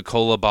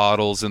Coca-Cola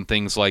bottles and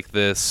things like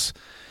this.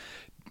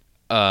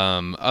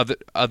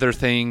 Other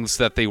things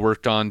that they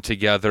worked on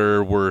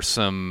together were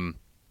some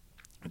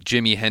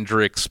Jimi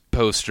Hendrix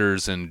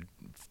posters and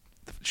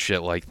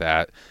shit like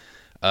that.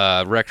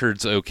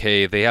 Record's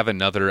okay. They have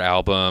another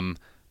album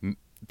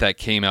that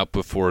came out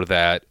before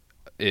that.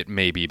 It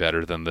may be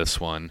better than this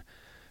one,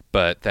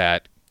 but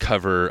that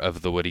cover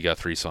of the Woody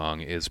Guthrie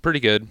song is pretty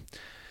good.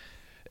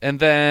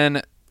 And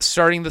then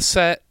starting the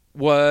set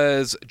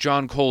was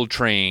John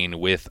Coltrane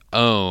with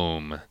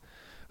Ohm.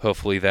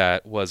 Hopefully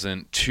that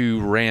wasn't too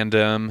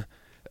random,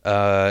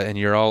 and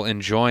you're all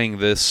enjoying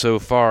this so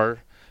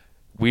far.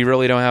 We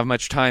really don't have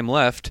much time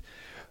left.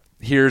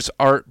 Here's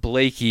Art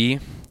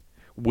Blakey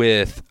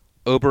with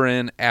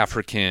Oberon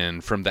African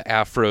from the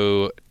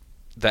African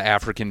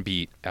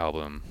Beat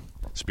album.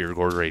 Spear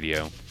Gourd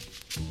Radio.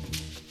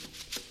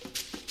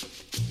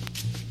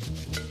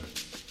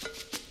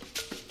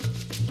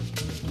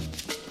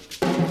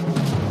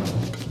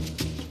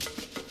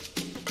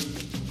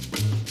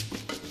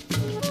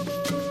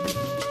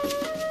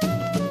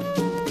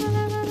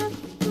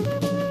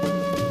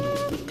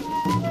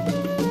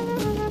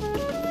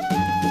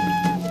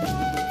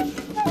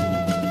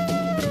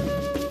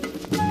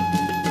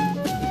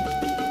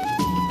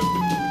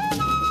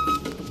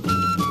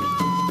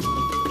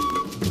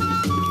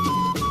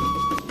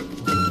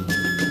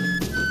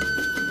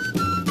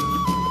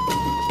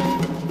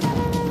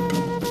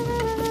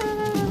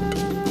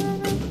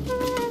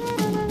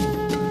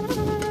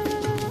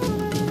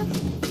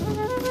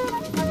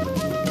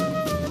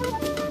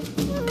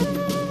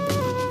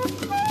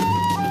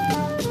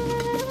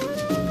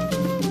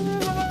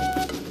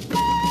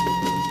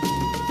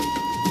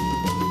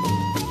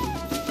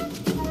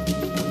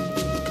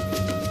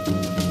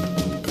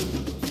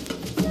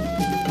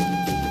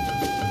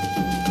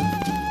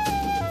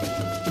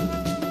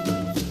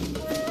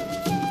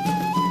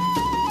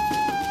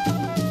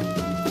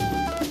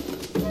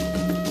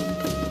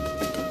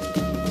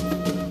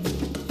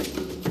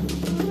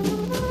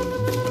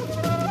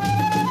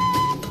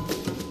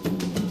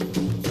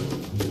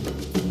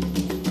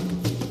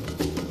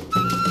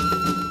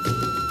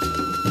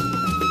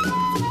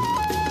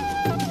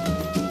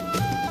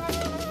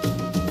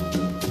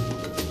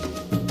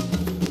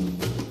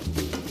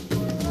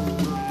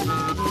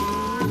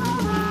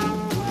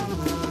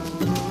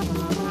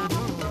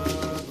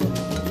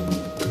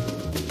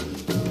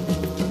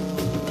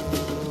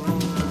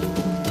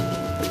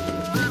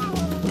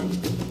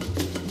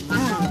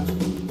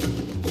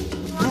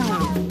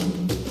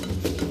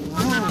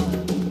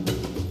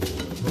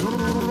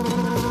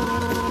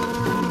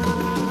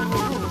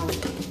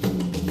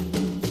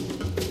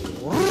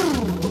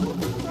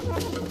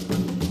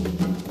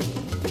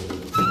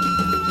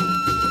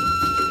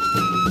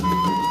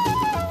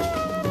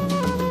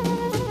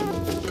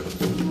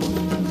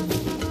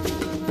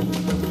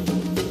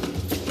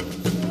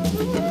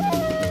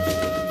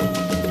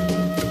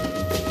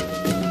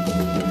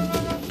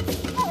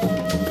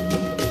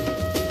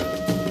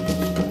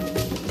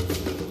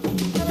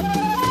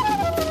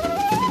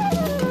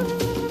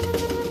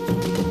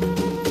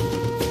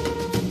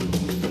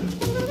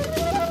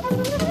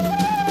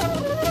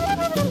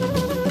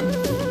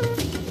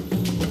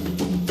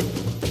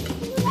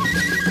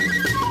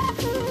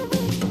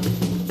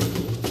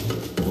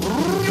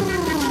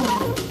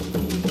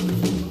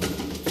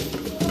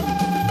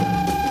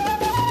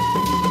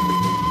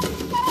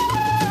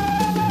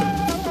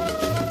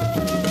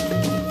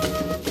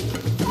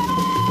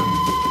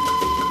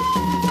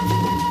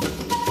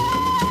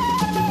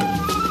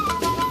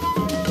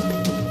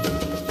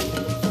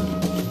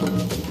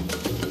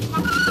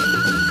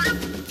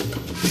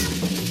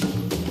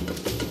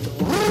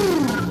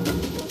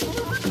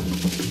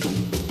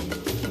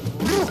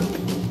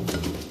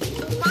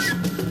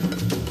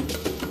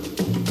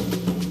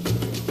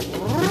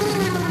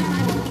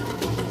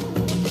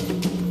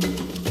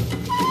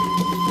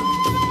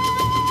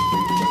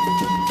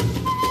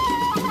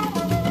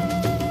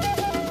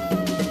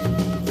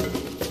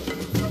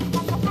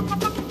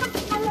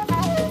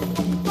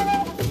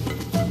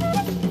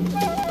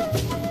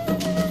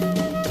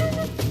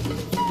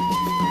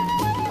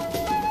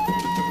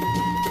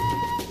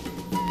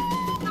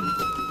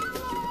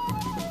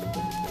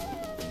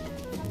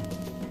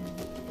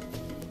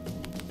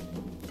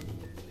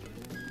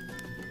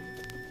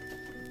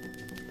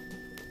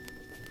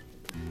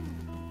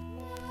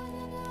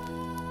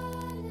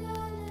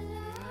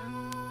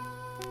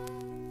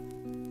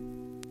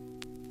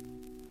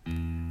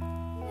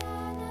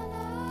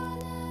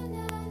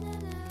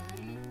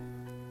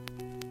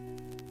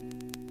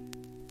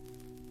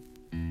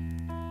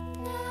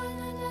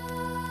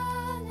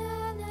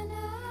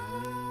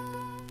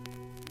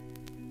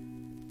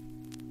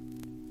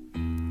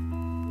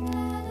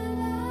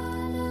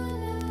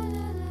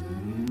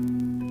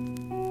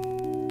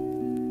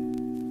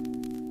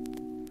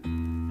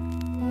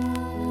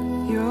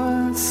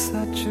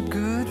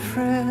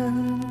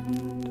 friend.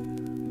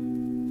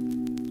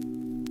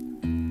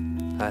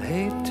 I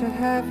hate to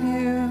have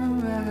you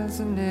as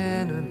an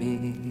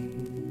enemy.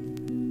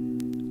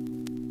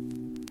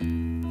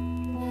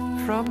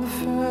 From the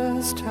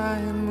first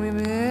time we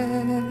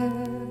met,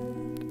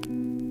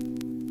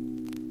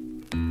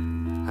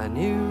 I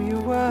knew you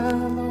were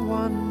the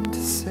one to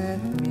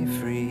set me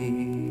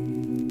free.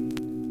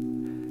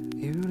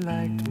 You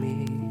liked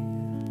me,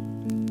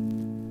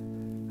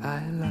 I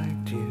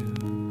liked you.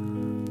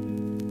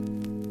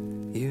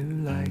 You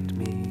liked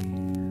me,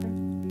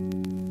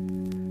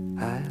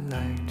 I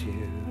liked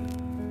you.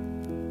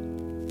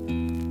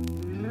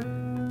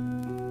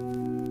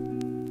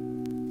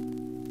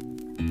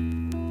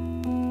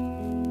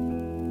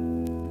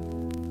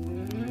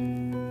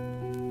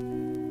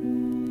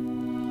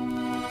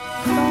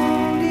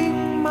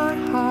 Holding my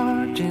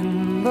heart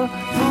in the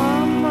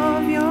palm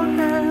of your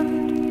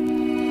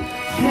hand,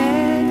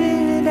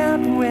 headed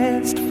out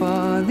west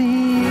for the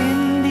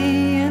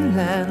Indian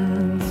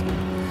lands.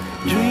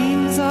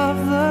 Dreams of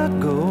the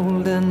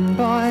golden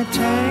boy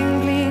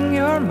tangling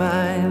your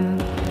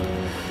mind,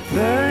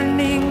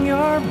 burning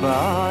your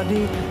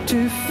body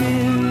to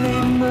fill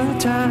in the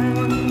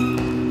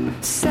time.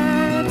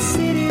 Sad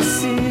city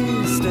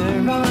sister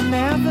on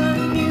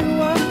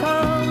Avenue of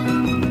Palm,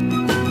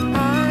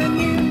 I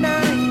knew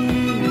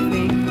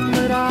naively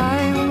that I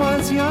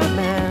was your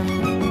man.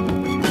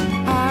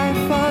 I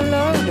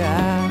followed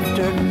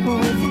after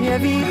with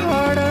heavy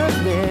heart of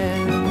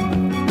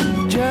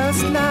lead,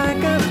 just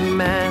like a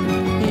man,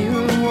 he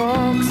who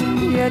walks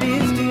yet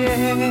is dead.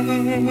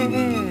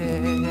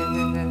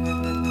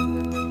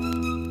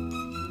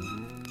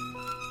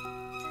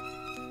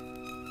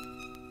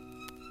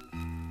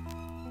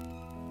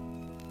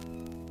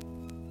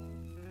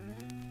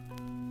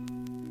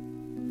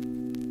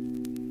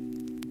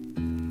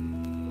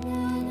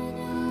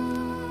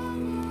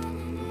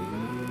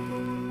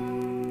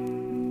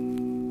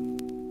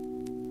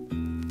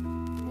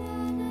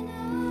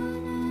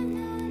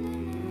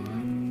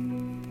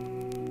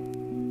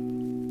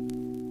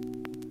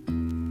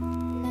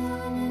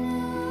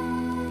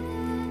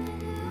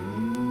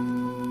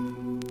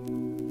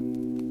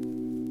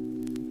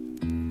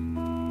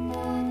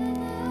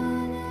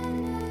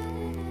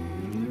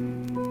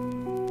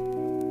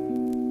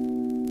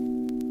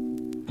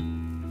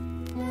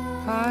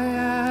 I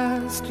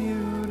asked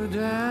you to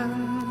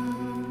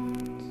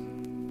dance,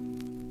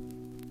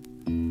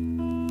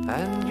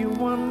 and you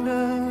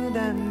wondered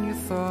and you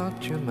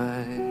thought you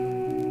might.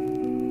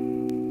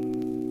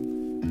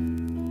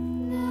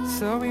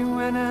 So we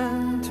went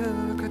and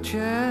took a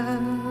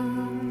chance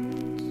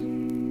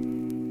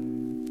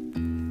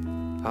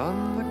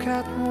on the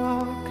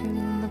catwalk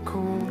in the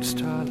cold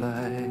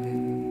starlight.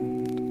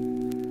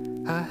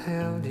 I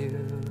held you,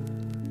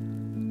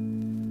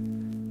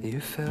 you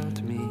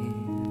felt me.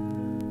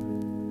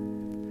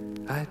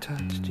 I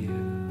touched you,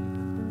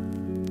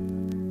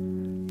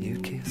 you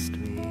kissed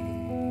me.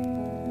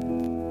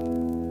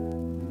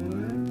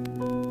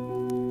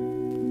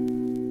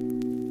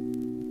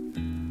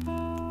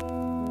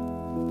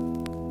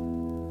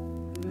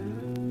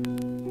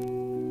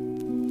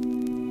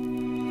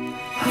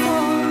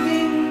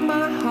 Holding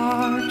my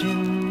heart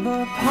in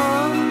the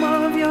palm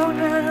of your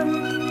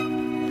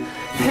hand,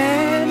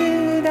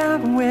 headed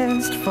out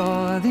west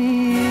for the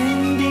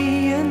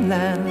Indian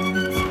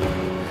lands.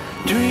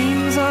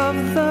 Dreams of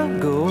the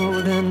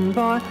golden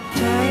boy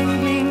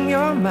tangling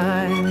your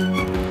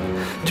mind,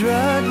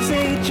 drugs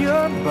ate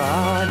your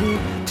body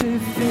to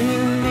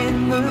fill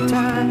in the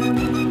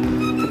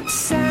time.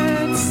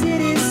 Sad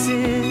city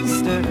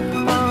sister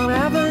on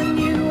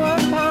Avenue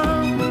of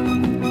Palm,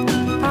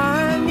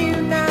 I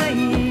knew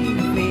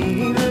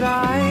naively that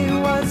I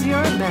was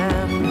your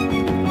man.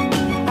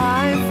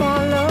 I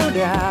followed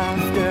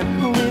after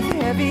with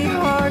heavy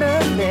heart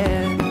of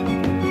lead,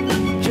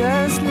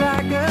 just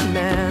like a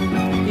man,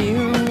 he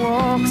who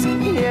walks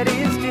yet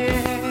is dead.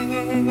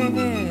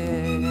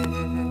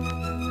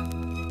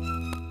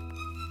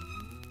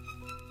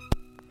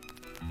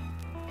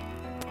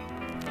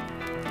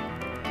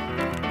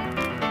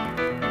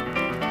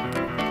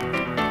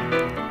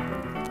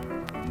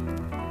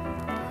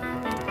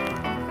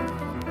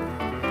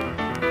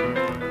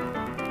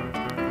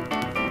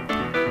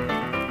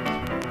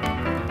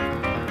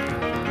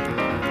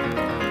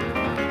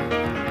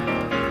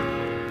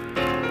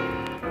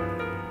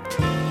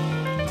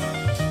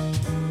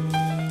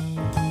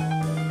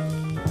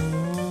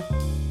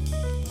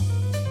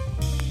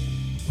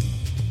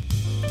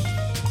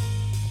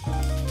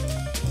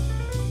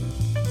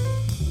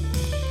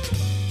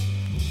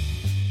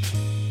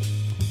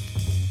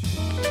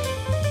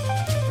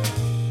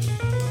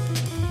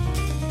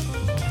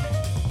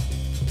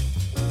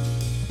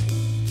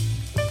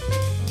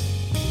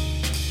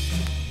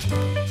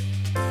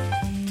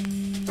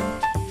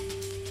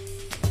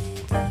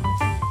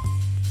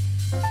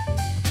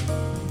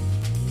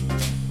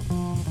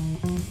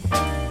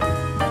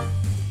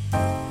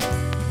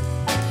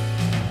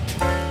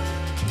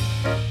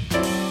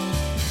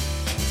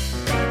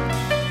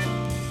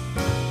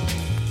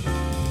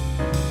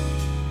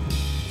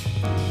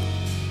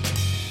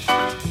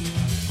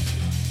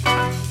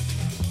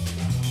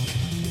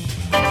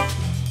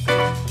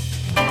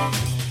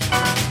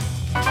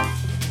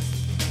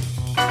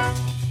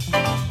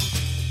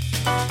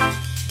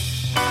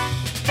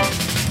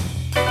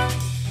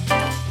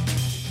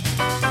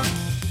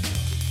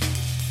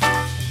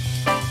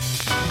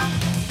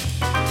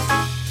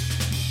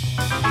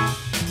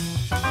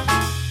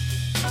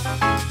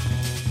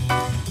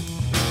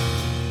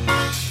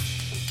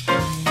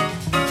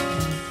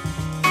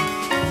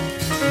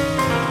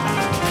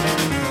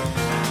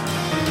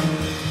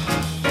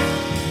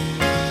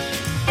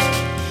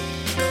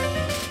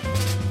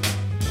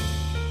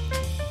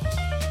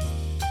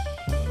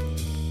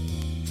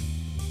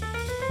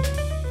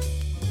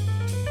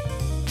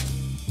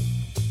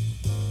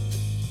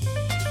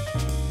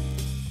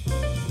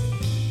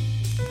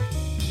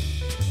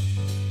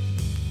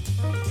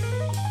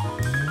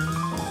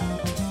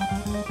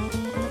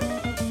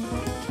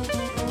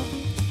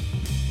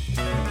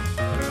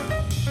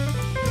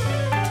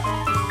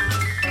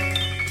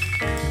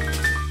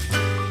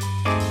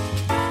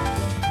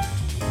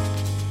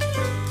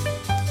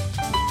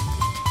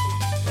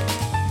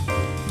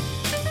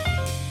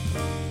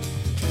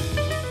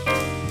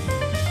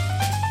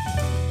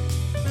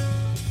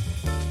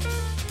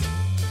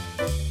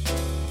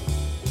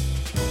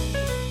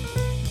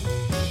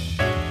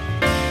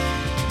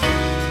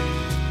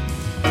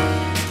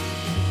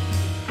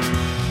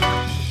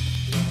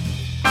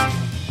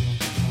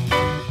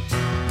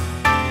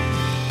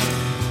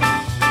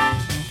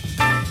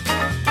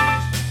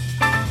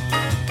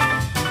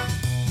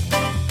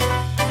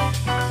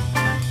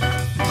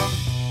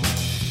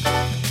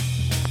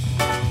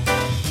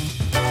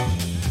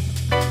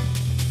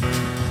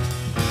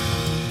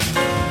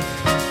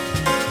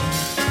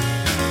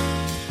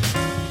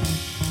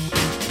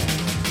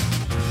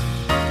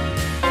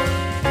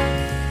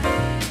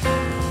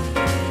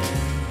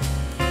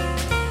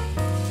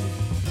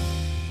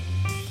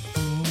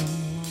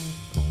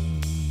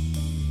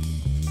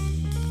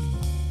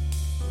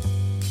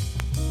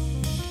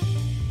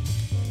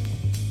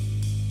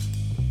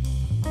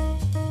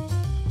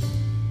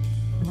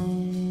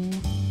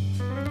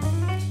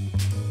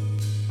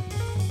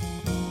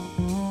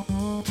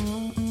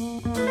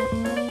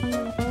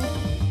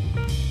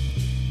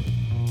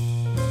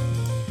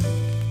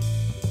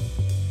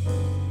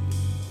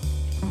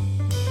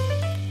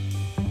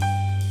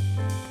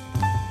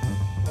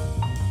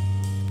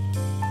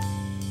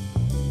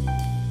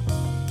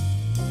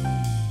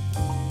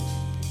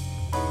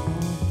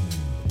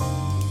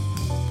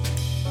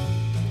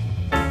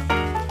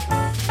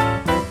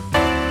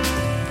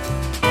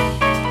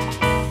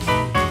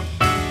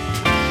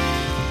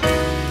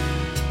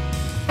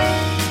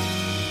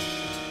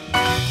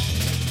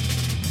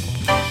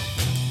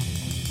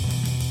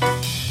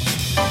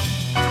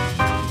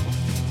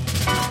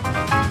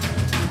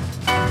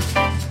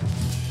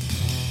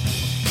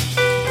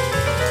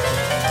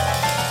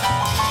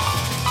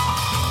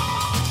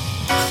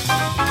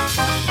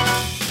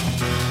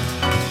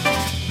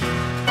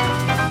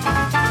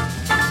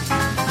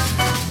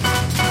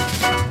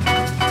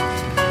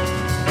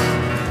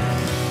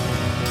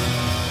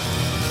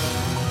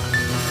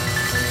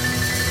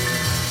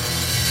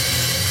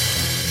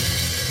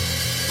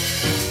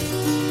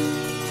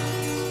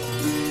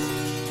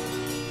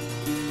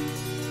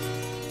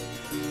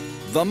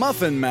 The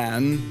Muffin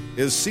Man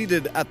is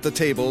seated at the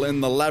table in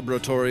the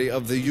laboratory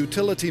of the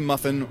Utility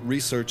Muffin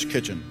Research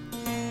Kitchen.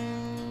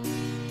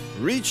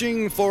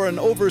 Reaching for an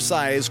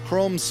oversized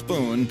chrome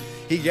spoon,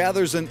 he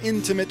gathers an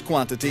intimate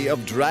quantity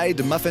of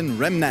dried muffin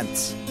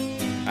remnants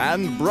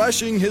and,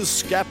 brushing his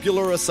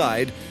scapular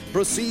aside,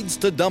 proceeds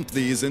to dump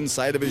these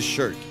inside of his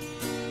shirt.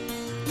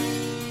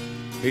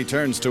 He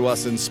turns to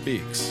us and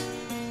speaks.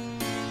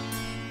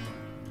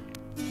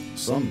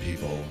 Some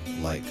people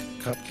like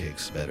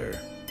cupcakes better.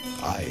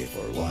 I,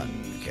 for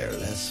one, care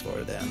less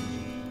for them.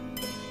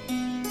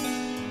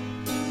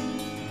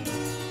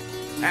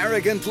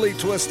 Arrogantly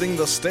twisting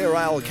the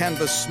sterile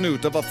canvas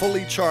snoot of a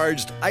fully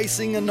charged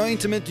icing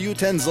anointment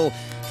utensil,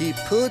 he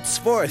puts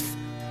forth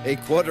a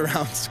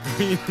quarter-ounce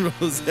green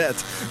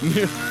rosette.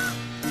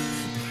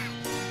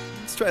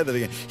 Let's try that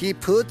again. He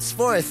puts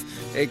forth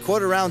a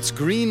quarter-ounce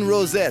green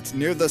rosette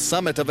near the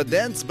summit of a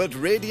dense but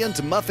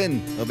radiant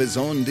muffin of his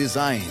own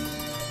design.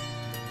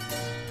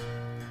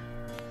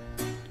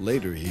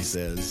 Later he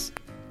says,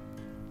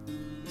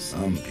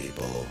 Some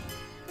people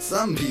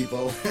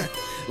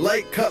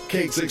like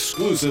cupcakes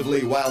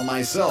exclusively, while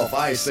myself,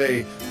 I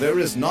say, there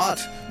is not,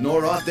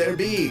 nor ought there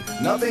be,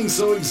 nothing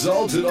so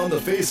exalted on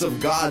the face of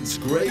God's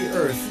gray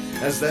earth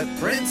as that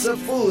prince of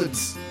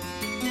foods,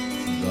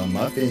 the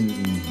muffin.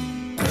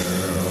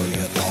 Girl,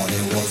 you thought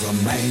it was a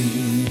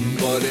man,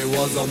 but it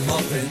was a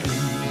muffin.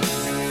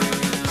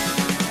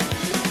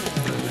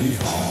 He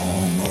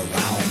hung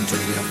around till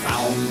you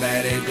found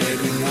that he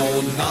didn't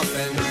know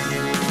nothing.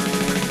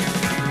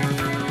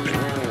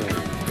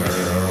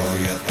 Girl,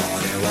 you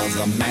thought he was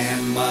a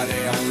man, but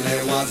he only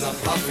was a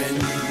puffin.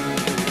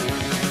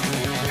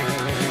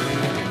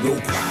 No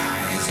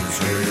cries was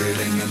heard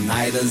in the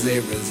night as a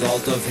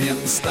result of him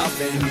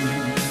stuffing.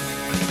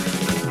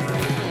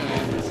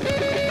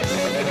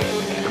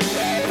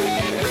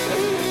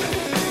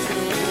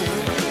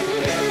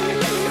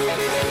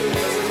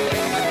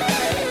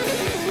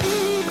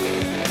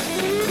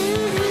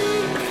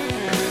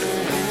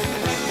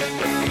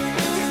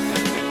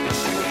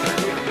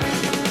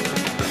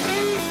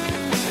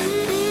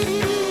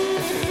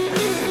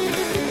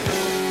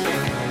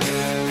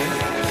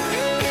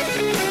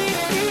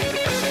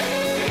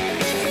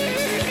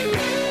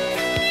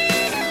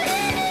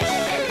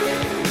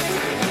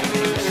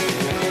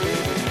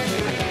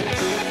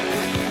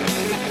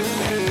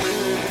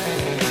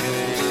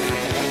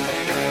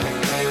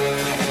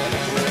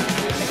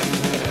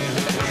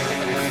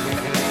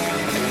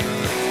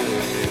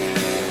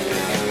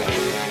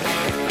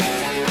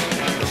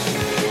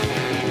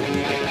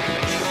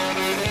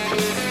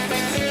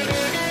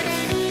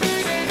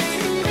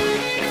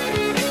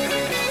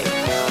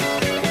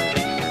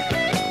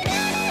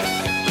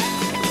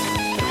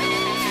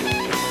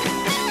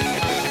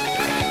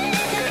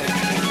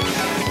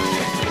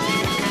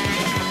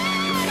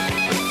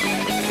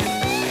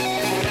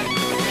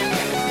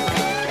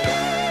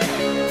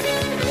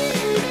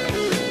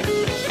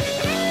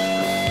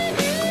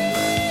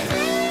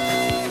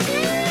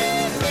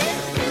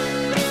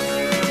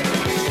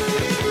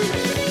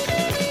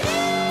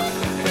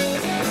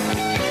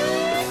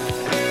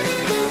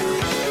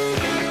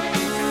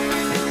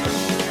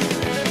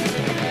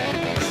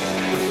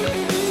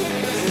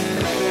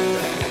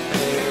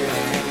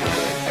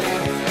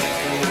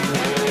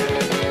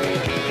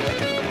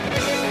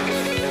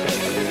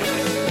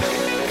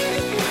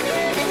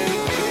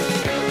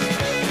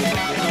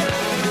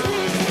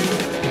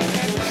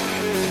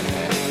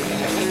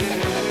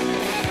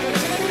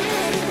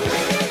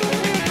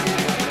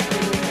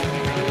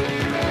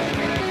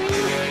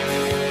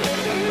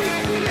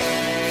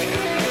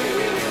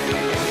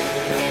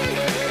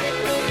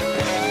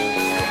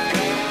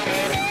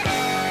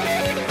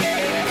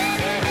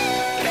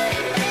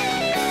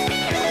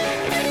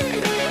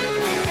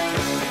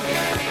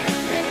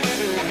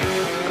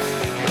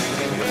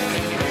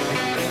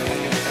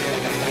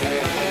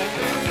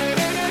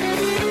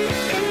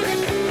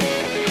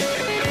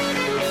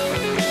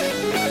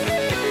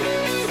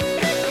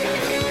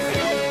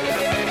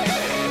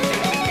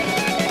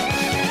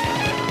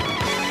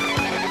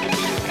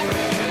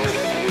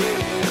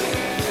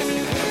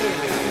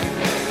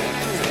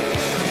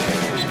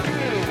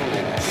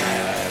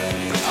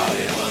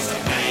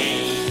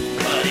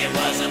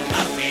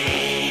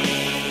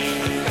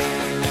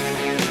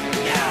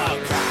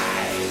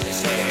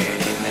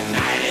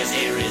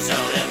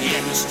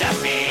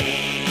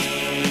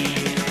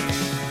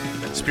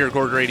 Spirit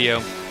Gourd Radio,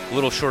 a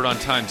little short on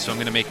time, so I'm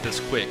going to make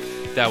this quick.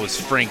 That was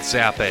Frank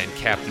Zappa and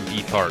Captain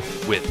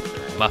Beefheart with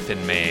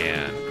Muffin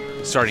Man.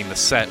 Starting the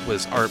set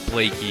was Art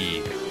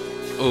Blakey,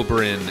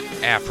 Oberon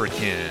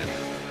African.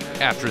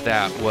 After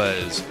that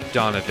was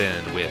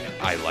Donovan with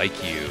I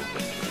Like You.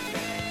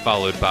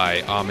 Followed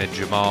by Ahmed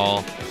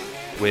Jamal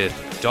with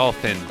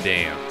Dolphin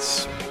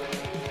Dance.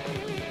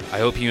 I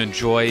hope you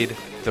enjoyed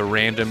the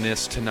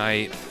randomness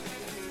tonight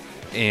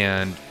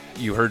and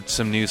you heard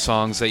some new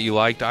songs that you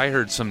liked. I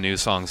heard some new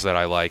songs that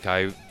I like.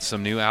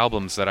 Some new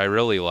albums that I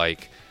really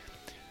like.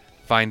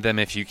 Find them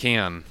if you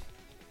can.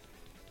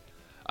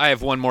 I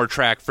have one more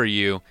track for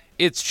you.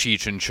 It's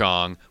Cheech and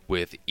Chong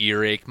with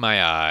Earache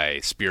My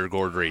Eye, Spear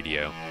Gourd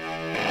Radio.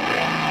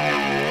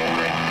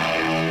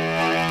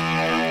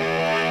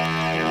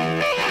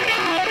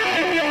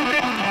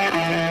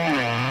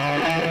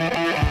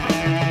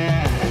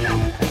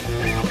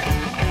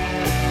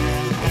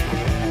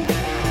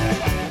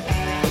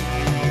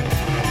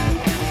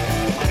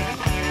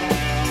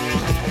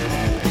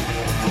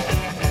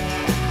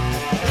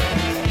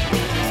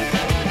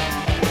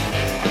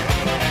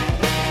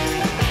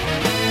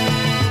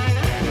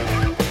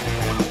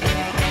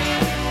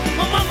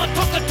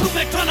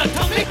 Trying to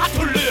tell me how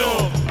to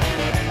live,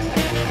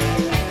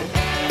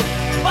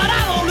 but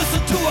I don't listen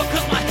to her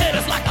cause my head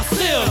is like a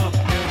sieve.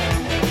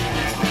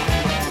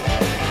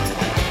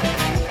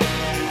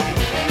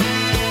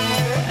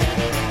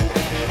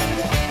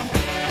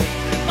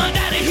 My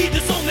daddy, he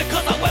disowned me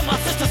cause I wear my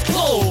sister's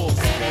clothes.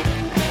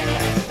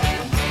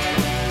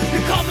 He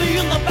caught me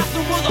in the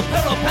bathroom with a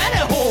pair of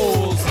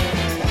pantyhose.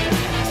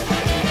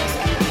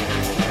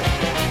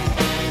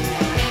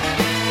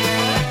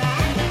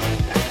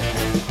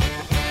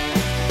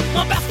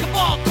 My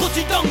basketball coach,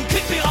 he done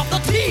kicked me off the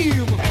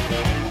team for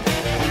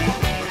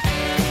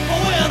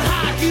wearing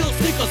high heel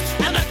sneakers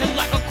and acting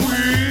like a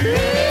queen.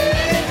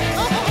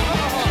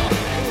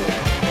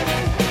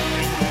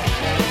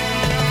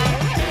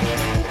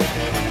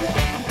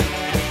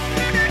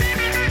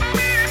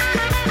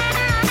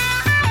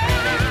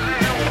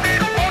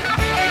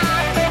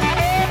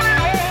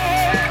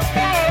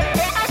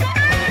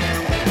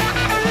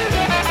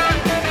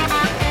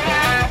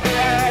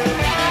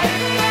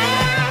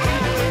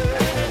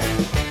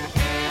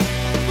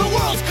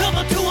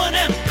 Coming to an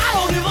end, I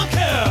don't even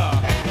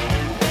care.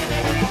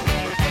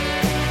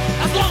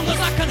 As long as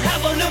I can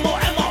have a limo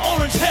and my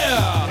orange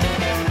hair.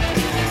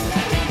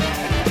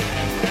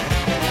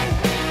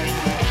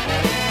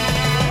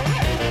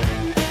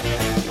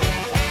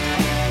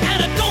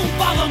 And it don't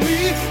bother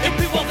me if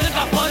people think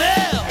I'm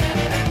funny,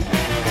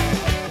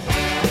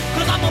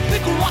 cause I'm a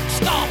big rock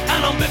star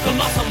and I'm making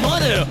lots of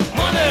money.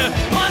 Money,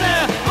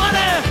 money,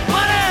 money,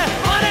 money,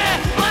 money,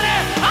 money.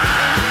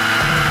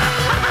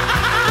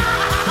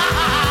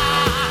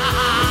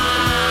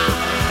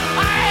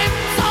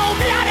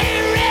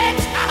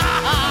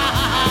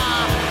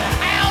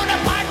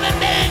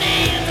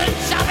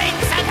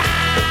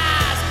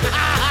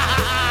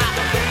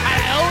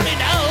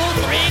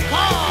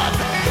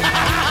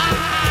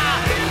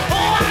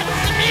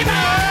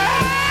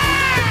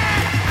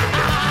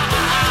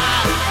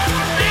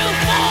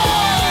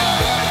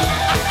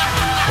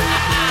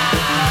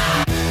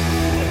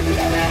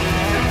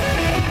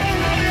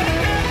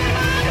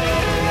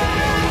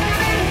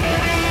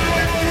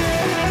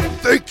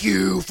 Thank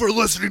you for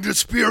listening to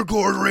Spear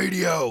Gourd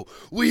Radio.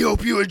 We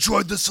hope you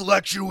enjoyed the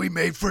selection we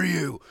made for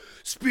you.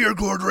 Spear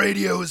Gourd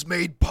Radio is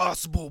made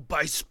possible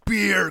by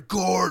Spear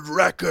Gourd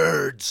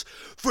Records.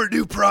 For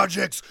new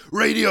projects,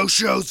 radio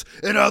shows,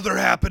 and other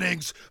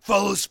happenings,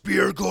 follow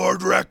Spear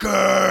Gourd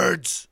Records.